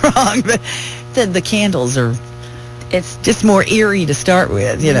 Don't get me wrong, but the candles are. It's just more eerie to start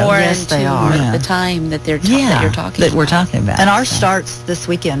with, you know. More yes, they are. The time that that you're talking that we're talking about. And ours starts this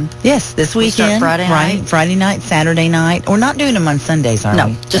weekend. Yes, this weekend. Friday night. Friday night, Saturday night. We're not doing them on Sundays, are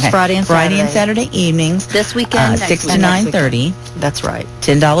we? No, just Friday and Saturday. Friday and Saturday evenings. This weekend, 6 to 9:30. That's right.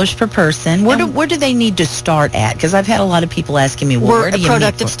 $10 per person. Where do they need to start at? Because I've had a lot of people asking me, where do you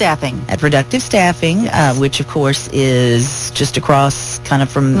Productive Staffing. At Productive Staffing, which of course is just across kind of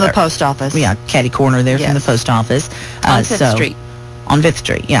from the post office. Yeah, catty corner there from the post office. On 5th Street. On 5th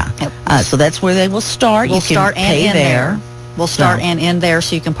Street, yeah. Yep. So that's where they will start. We'll you can start pay and there. We'll start and end there,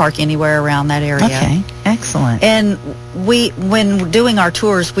 so you can park anywhere around that area. Okay, excellent. And when doing our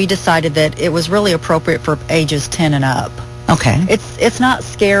tours, we decided that it was really appropriate for ages 10 and up. Okay. It's not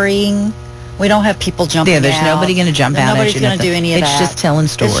scaring. We don't have people jumping out. Yeah, there's nobody going to jump out. Nobody's going to do any of that. It's just telling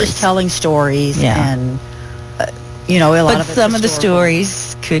stories. It's just telling stories. Yeah. And, you know, a lot of some of the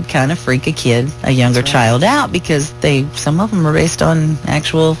stories could kind of freak a kid, a younger child out, because some of them are based on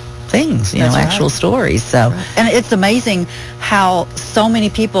actual things, actual stories. So, and it's amazing how so many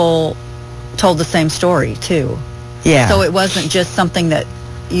people told the same story too. Yeah. So it wasn't just something that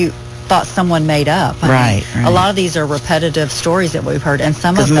you thought someone made up. Right. A lot of these are repetitive stories that we've heard, and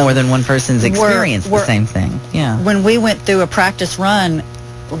some of them, because more than one person's experienced the same thing. Yeah. When we went through a practice run,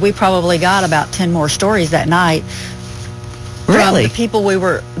 we probably got about 10 more stories that night. Really? From the people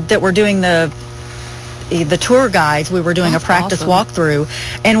that were doing the tour guides. We were doing a practice walkthrough,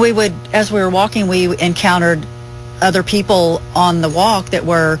 and we would, as we were walking, we encountered other people on the walk that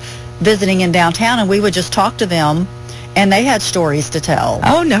were visiting in downtown, and we would just talk to them, and they had stories to tell.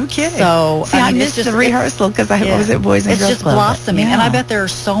 Oh, no kidding. So see, I missed the rehearsal because I was at Boys and Girls Club. It's just blossoming, and I bet there are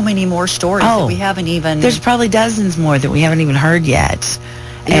so many more stories that we haven't even... There's probably dozens more that we haven't even heard yet.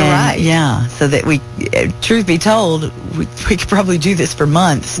 You're right. Yeah, so that we, truth be told, we could probably do this for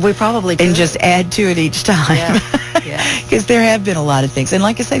months. We probably could. And just add to it each time. Yeah. Because there have been a lot of things. And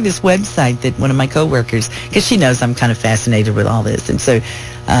like I say, this website that one of my coworkers, because she knows I'm kind of fascinated with all this, and so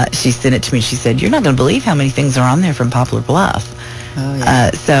she sent it to me. She said, "You're not going to believe how many things are on there from Poplar Bluff." Oh,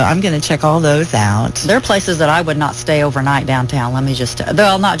 yeah. So I'm going to check all those out. There are places that I would not stay overnight downtown. Let me just,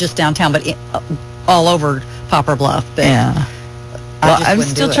 well, not just downtown, but all over Poplar Bluff. Yeah. Well, I'm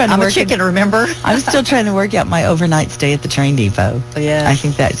still trying to I'm a chicken, remember? I'm still trying to work out my overnight stay at the train depot. Yeah. I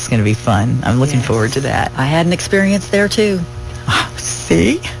think that's going to be fun. I'm looking forward to that. I had an experience there, too.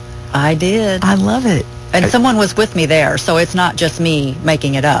 See? I did. I love it. And someone was with me there, so it's not just me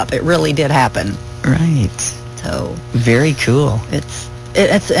making it up. It really did happen. Right. So very cool.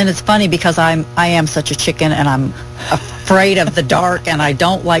 It's funny because I am such a chicken, and I'm afraid of the dark, and I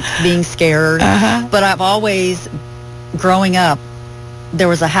don't like being scared. But I've always, growing up, there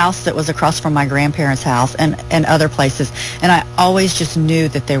was a house that was across from my grandparents' house and other places, and I always just knew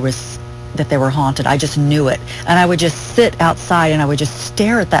that they were haunted. I just knew it. And I would just sit outside and I would just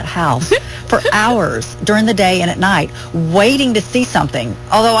stare at that house for hours during the day and at night, waiting to see something.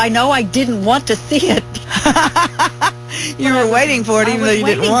 Although I know I didn't want to see it. You were waiting for it even though you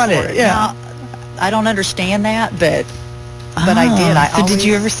didn't want it. Yeah. Now, I don't understand that, but I did. So did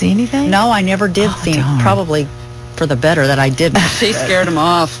you ever see anything? No, I never did see it. Probably for the better that I didn't. She scared him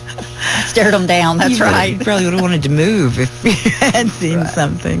off. I stared him down. That's right. You probably would have wanted to move if you had seen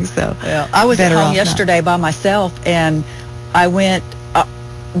something. So I was at home yesterday by myself, and I went.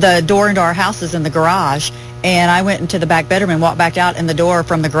 The door into our house is in the garage, and I went into the back bedroom and walked back out, and the door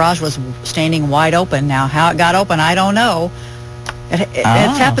from the garage was standing wide open. Now, how it got open, I don't know.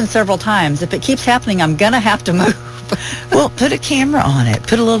 It's happened several times. If it keeps happening, I'm gonna have to move. Well, put a camera on it.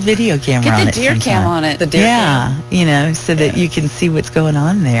 Put a little video camera on it. Get the deer cam on it. The deer cam. So that you can see what's going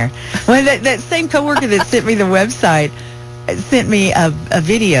on there. Well, that same coworker that sent me the website sent me a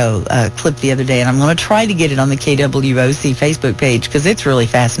video clip the other day, and I'm going to try to get it on the KWOC Facebook page because it's really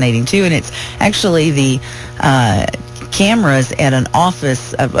fascinating too. And it's actually the cameras at an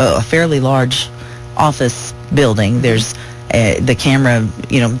office, a fairly large office building. There's the camera,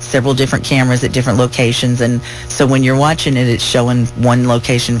 several different cameras at different locations, and so when you're watching it, it's showing one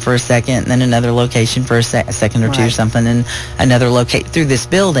location for a second, and then another location for a second or two or something, and another location through this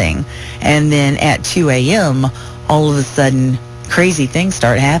building, and then at 2 a.m., all of a sudden, crazy things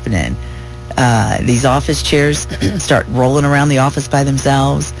start happening. These office chairs start rolling around the office by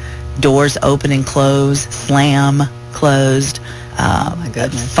themselves, doors open and close, slam, closed. Oh my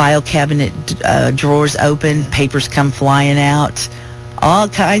goodness. File cabinet drawers open, papers come flying out, all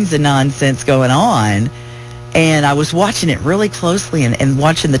kinds of nonsense going on. And I was watching it really closely and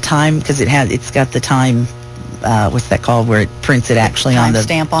watching the time because it's got the time, what's that called, where it prints it actually on the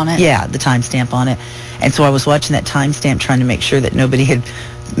timestamp on it? Yeah, the timestamp on it. And so I was watching that timestamp trying to make sure that nobody had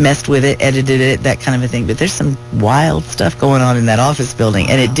messed with it, edited it, that kind of a thing. But there's some wild stuff going on in that office building,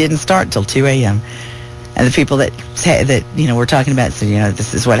 and it didn't start till 2 a.m. And the people that we're talking about said,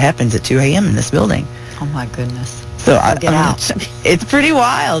 this is what happens at 2 a.m. in this building. Oh my goodness! So it's pretty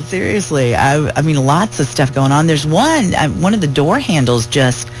wild, seriously. I mean, lots of stuff going on. There's one of the door handles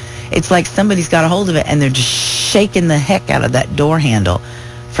it's like somebody's got a hold of it and they're just shaking the heck out of that door handle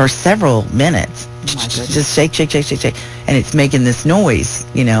for several minutes. Just shake, and it's making this noise,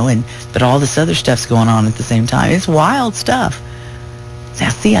 but all this other stuff's going on at the same time. It's wild stuff. Now,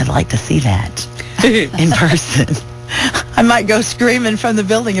 see, I'd like to see that in person. I might go screaming from the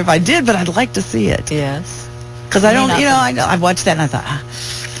building if I did, but I'd like to see it. Yes. Because I watched that and I thought,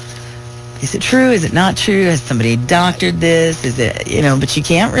 is it true? Is it not true? Has somebody doctored this? Is it, but you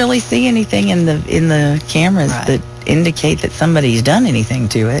can't really see anything in the cameras that indicate that somebody's done anything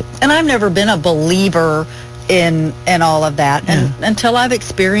to it. And I've never been a believer in all of that until I've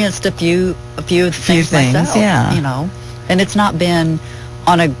experienced a few things myself, and it's not been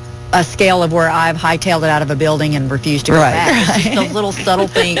on a scale of where I've hightailed it out of a building and refused to go back. It's just those little subtle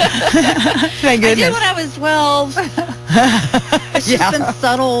things. Thank goodness. I did when I was 12. It's just been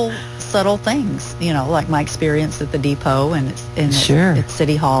subtle things, like my experience at the depot and at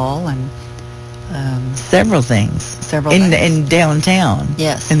City Hall and several things. In downtown.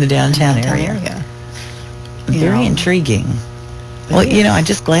 Yes. In the downtown area. Very intriguing. Well, I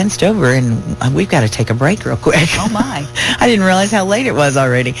just glanced over, and we've got to take a break real quick. Oh, my. I didn't realize how late it was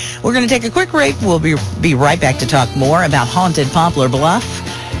already. We're going to take a quick break. We'll be right back to talk more about haunted Poplar Bluff,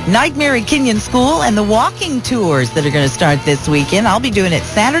 Nightmare at Kinyon School, and the walking tours that are going to start this weekend. I'll be doing it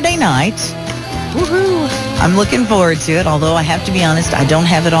Saturday night. Woohoo! I'm looking forward to it, although I have to be honest, I don't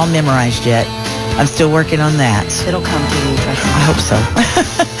have it all memorized yet. I'm still working on that. It'll come to you, trust me. I hope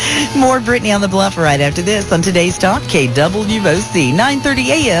so. More Brittney on the Bluff right after this on Today's Talk, KWOC, 9:30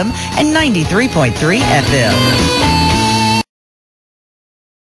 a.m. and 93.3 FM.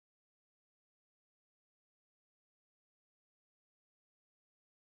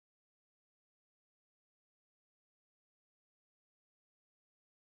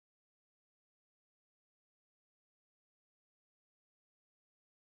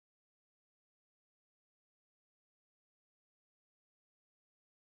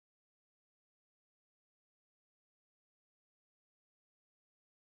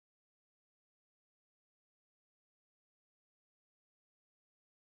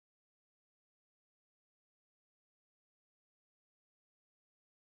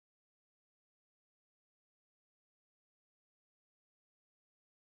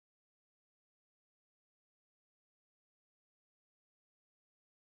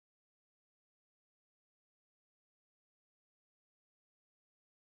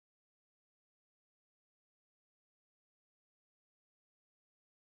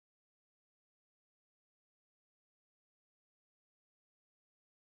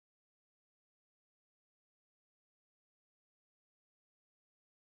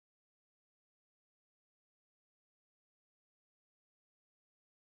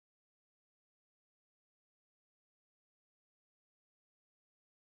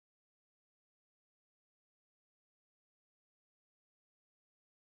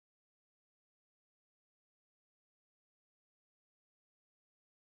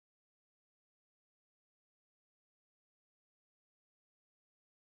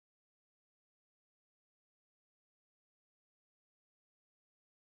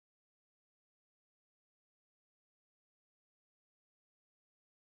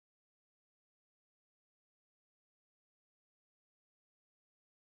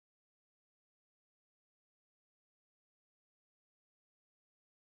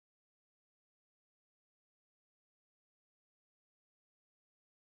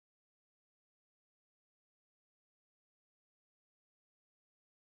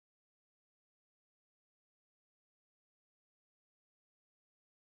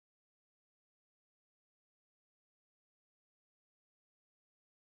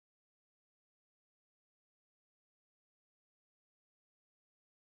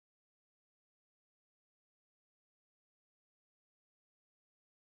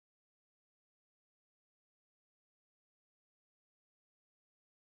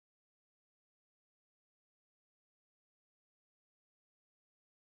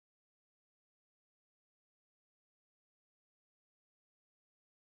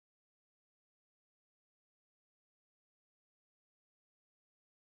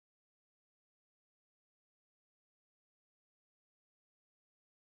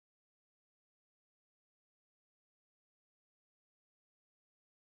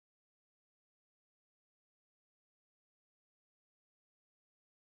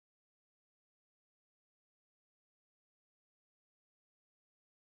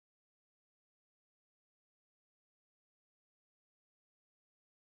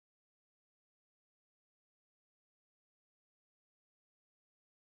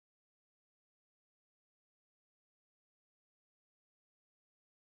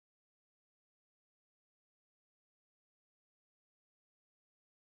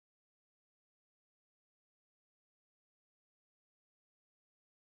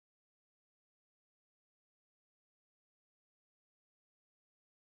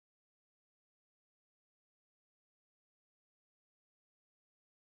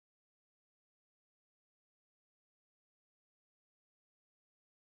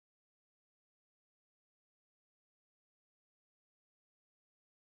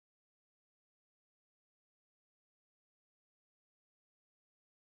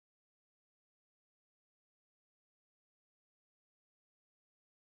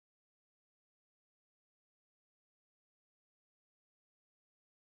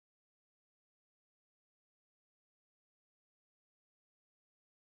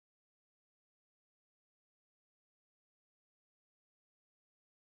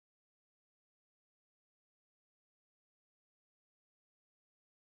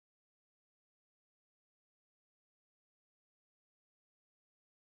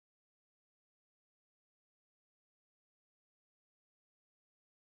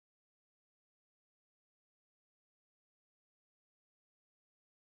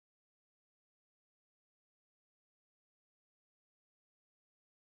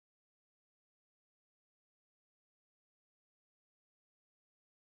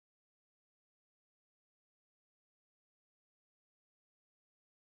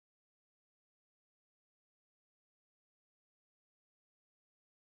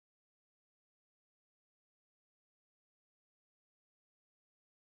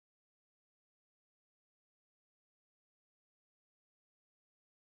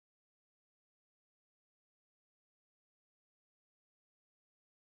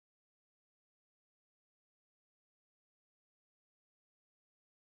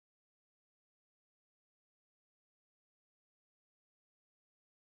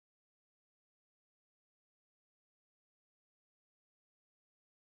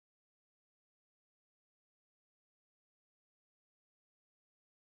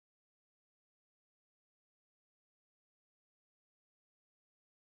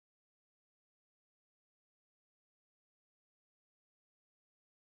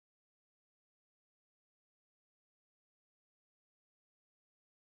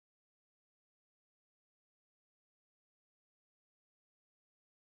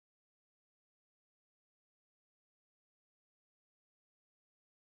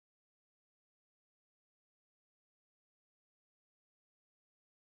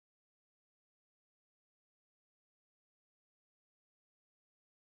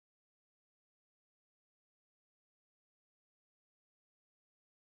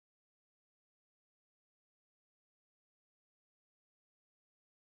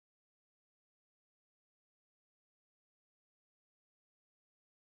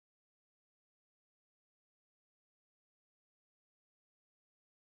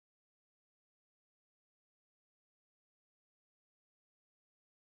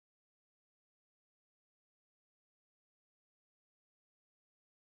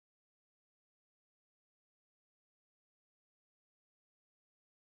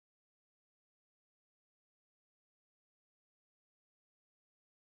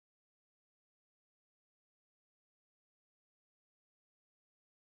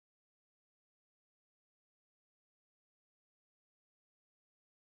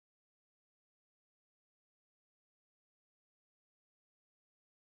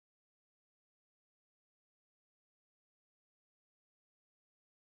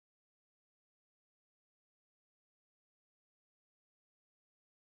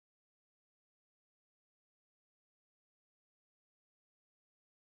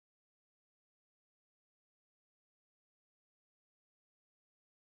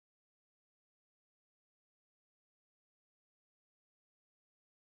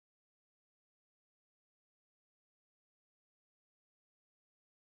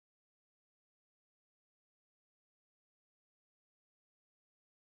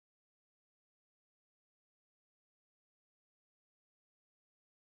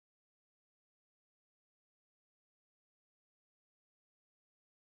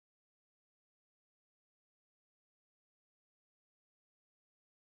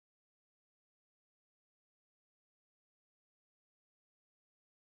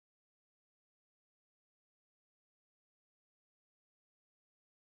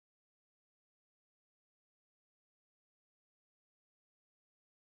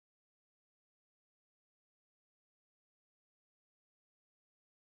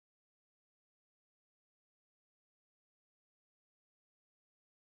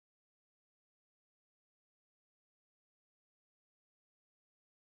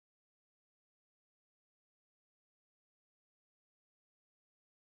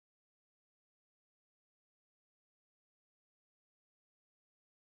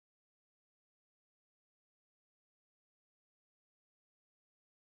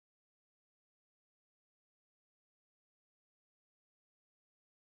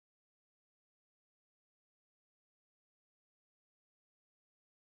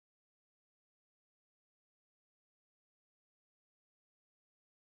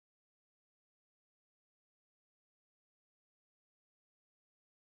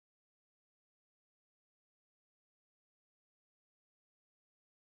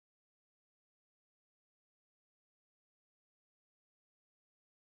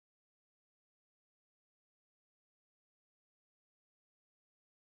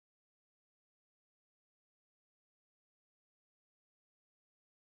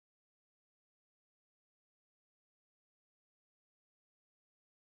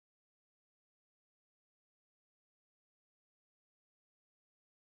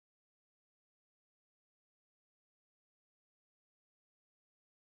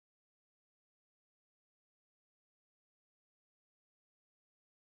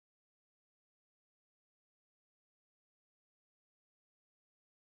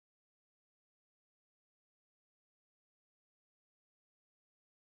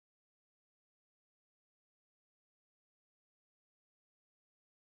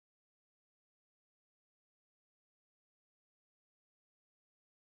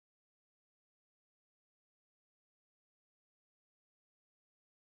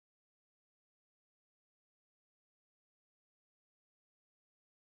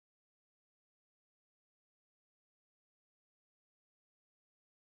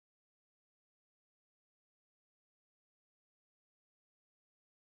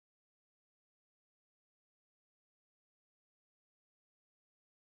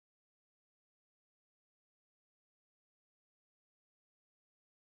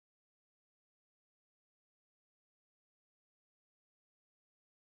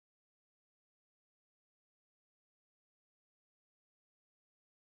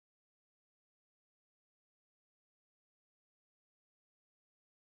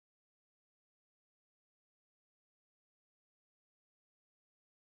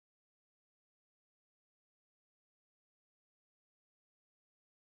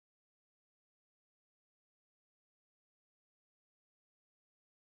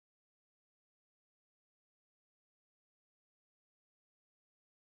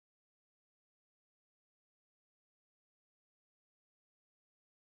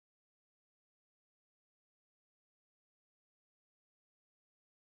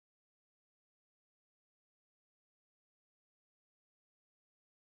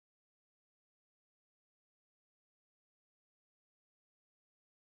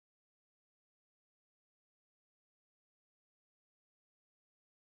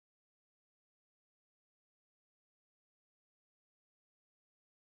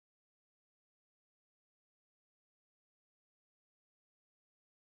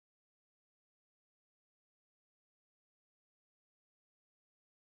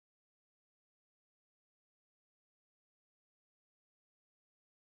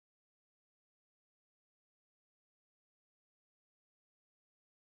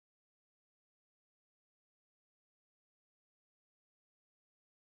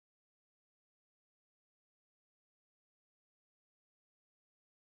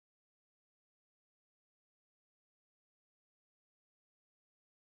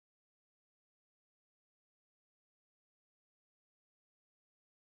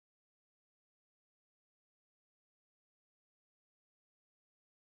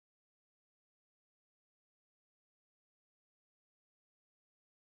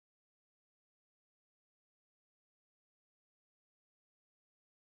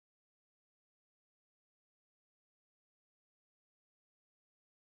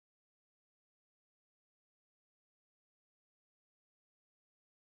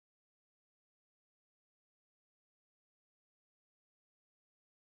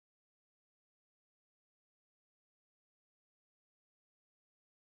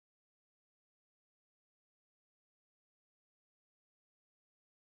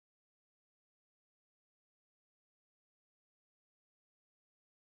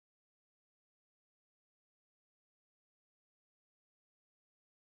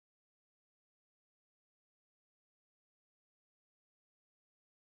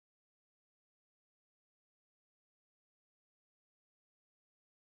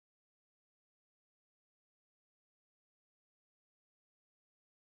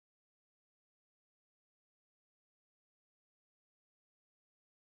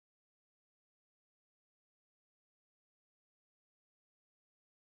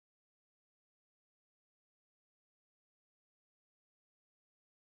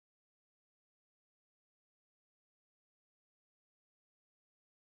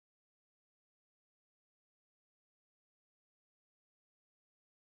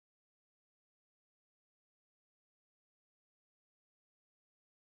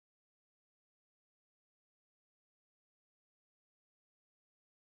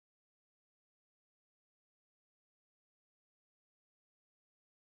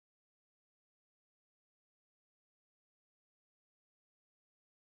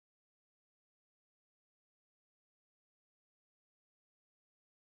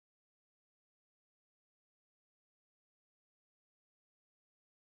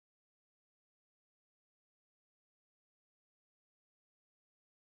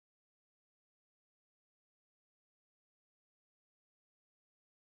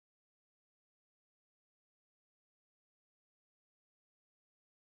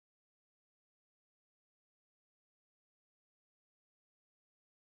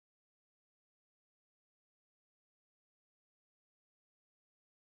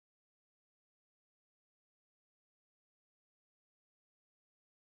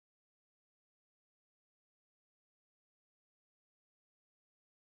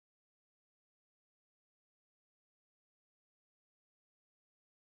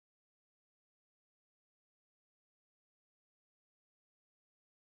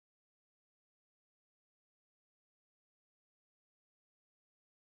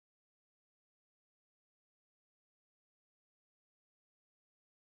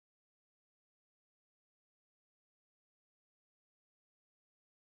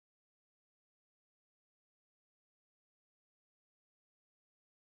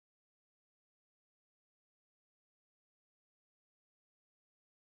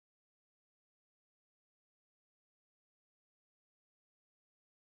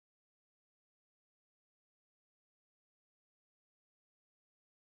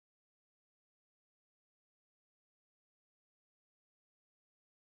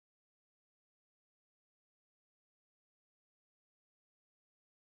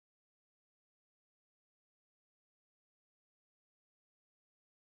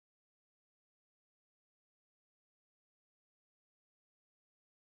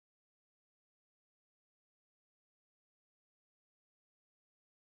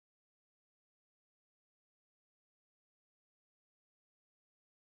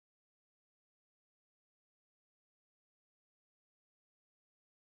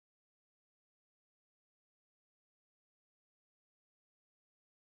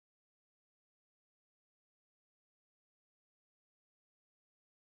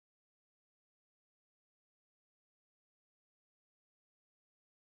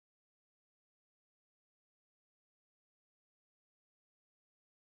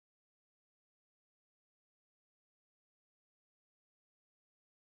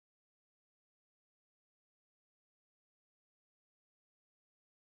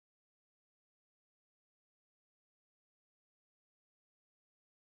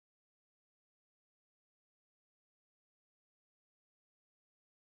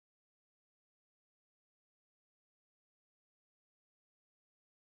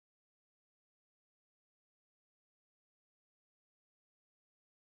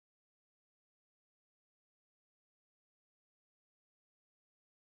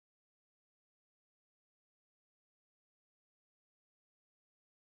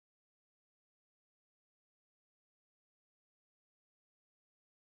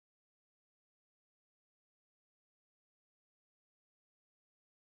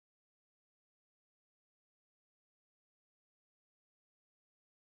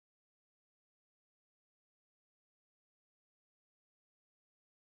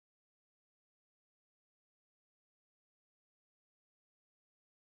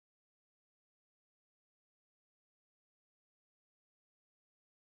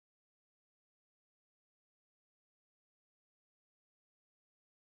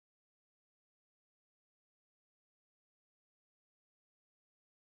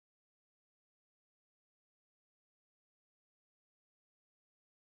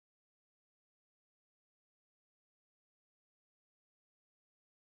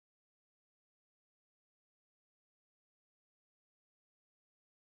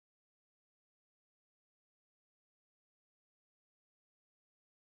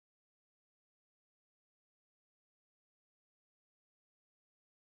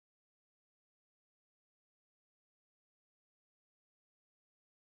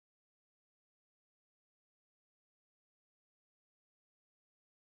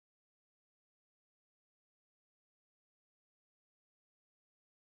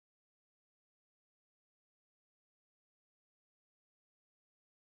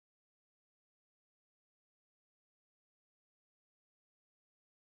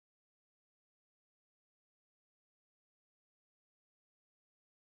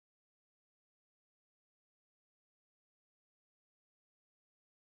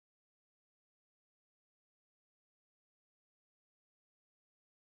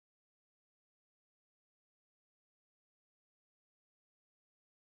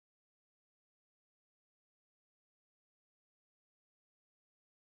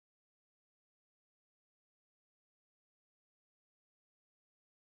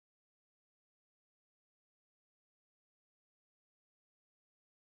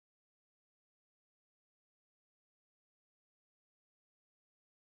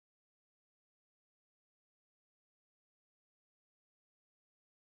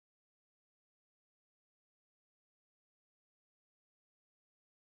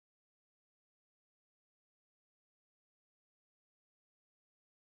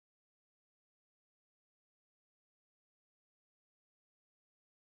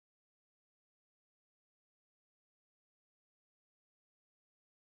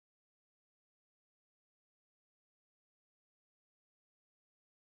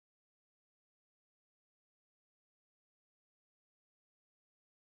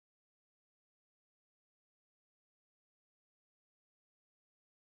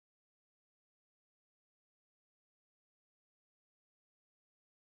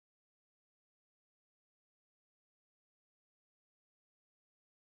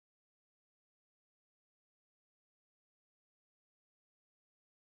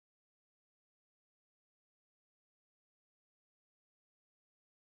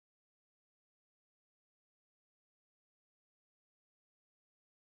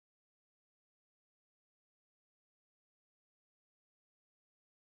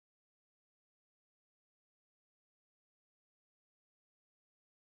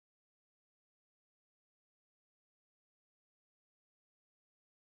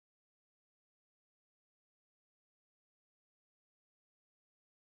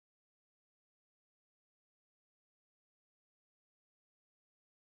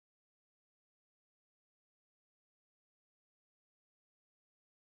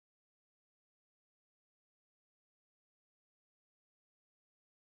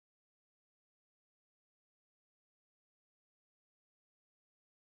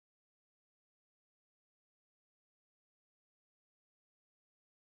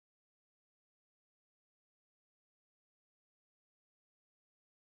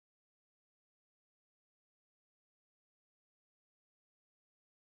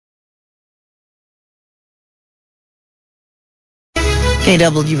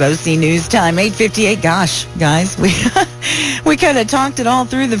 KWOC News Time, 8:58. Gosh, guys, we kind of talked it all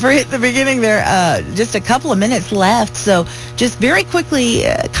through the beginning there. Just a couple of minutes left, so just very quickly,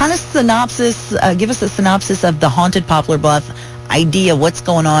 kind of synopsis. Give us a synopsis of the haunted Poplar Bluff idea. What's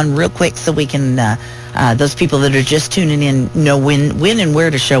going on, real quick, so we can those people that are just tuning in know when and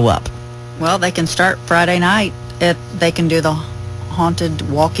where to show up. Well, they can start Friday night. They can do the haunted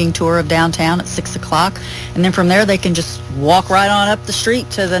walking tour of downtown at 6 o'clock, and then from there they can just walk right on up the street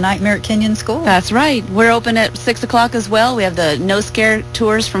to the Nightmare at Kinyon School. That's right. We're open at 6 o'clock as well. We have the No Scare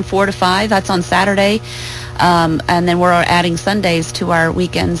tours from 4 to 5. That's on Saturday, and then we're adding Sundays to our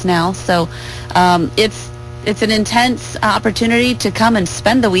weekends now. So it's an intense opportunity to come and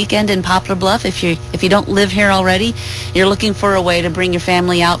spend the weekend in Poplar Bluff. If you don't live here already, you're looking for a way to bring your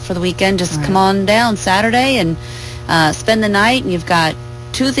family out for the weekend, just come on down Saturday and spend the night. And you've got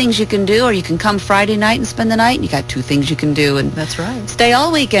two things you can do, or you can come Friday night and spend the night, and you got two things you can do. And that's right. Stay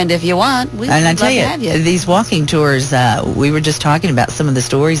all weekend if you want. And I tell you, these walking tours, we were just talking about some of the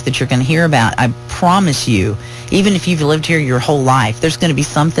stories that you're going to hear about. I promise you, even if you've lived here your whole life, there's going to be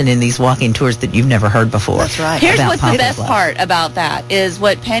something in these walking tours that you've never heard before. That's right. Here's what's the best part about that is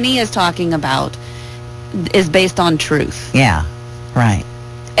what Penny is talking about is based on truth. Yeah, right.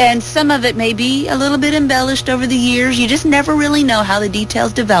 And some of it may be a little bit embellished over the years. You just never really know how the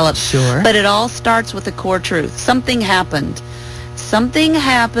details develop. Sure. But it all starts with the core truth. Something happened. Something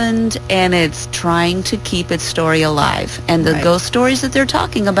happened, and it's trying to keep its story alive. And the ghost stories that they're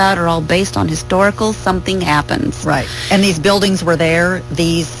talking about are all based on historical something happens. Right. And these buildings were there.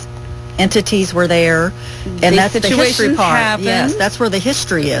 These entities were there. And that's the history part. Happened. Yes, that's where the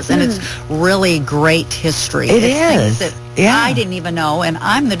history is. And it's really great history. It is. Things that I didn't even know, and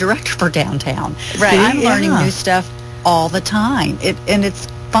I'm the director for downtown. Right. So I'm learning new stuff all the time. And it's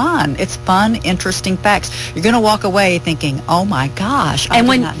fun. It's fun, interesting facts. You're going to walk away thinking, oh my gosh, I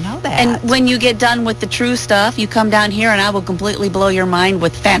did not know that. And when you get done with the true stuff, you come down here and I will completely blow your mind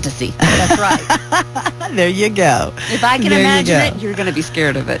with fantasy. That's right. There you go. If I can imagine it, you're going to be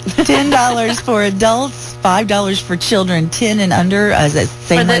scared of it. $10 for adults, $5 for children 10 and under. Is that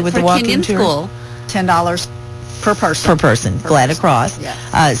same way with the walking tour? School. $10 per person. Per person. Flat across.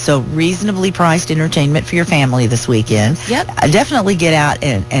 Yes. So reasonably priced entertainment for your family this weekend. Yep. Definitely get out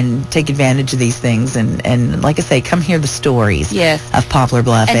and take advantage of these things. And like I say, come hear the stories of Poplar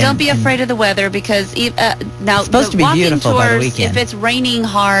Bluff. And don't be afraid of the weather, because now it's supposed to be beautiful tours, by the weekend. If it's raining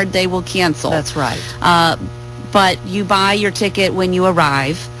hard, they will cancel. That's right. But you buy your ticket when you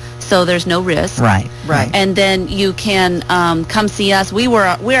arrive, so there's no risk. Right. And then you can come see us. We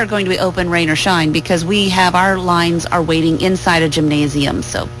are going to be open rain or shine, because we have our lines are waiting inside a gymnasium,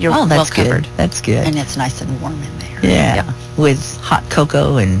 so you're well covered. That's good. And it's nice and warm in there. Yeah. With hot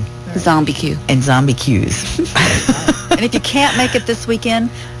cocoa and zombie queue. And zombie queues. And if you can't make it this weekend,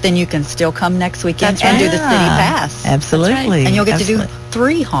 then you can still come next weekend and do the city pass. Absolutely. And you'll get to do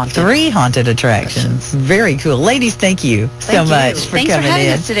three haunted attractions. Very cool. Ladies, thank you so much for coming in. Thanks for having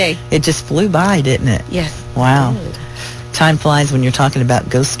us today. It just flew by, didn't it? Yes. Wow. Time flies when you're talking about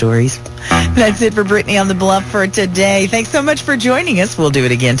ghost stories. That's it for Brittney on the Bluff for today. Thanks so much for joining us. We'll do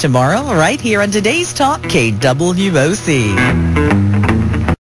it again tomorrow right here on Today's Talk, KWOC.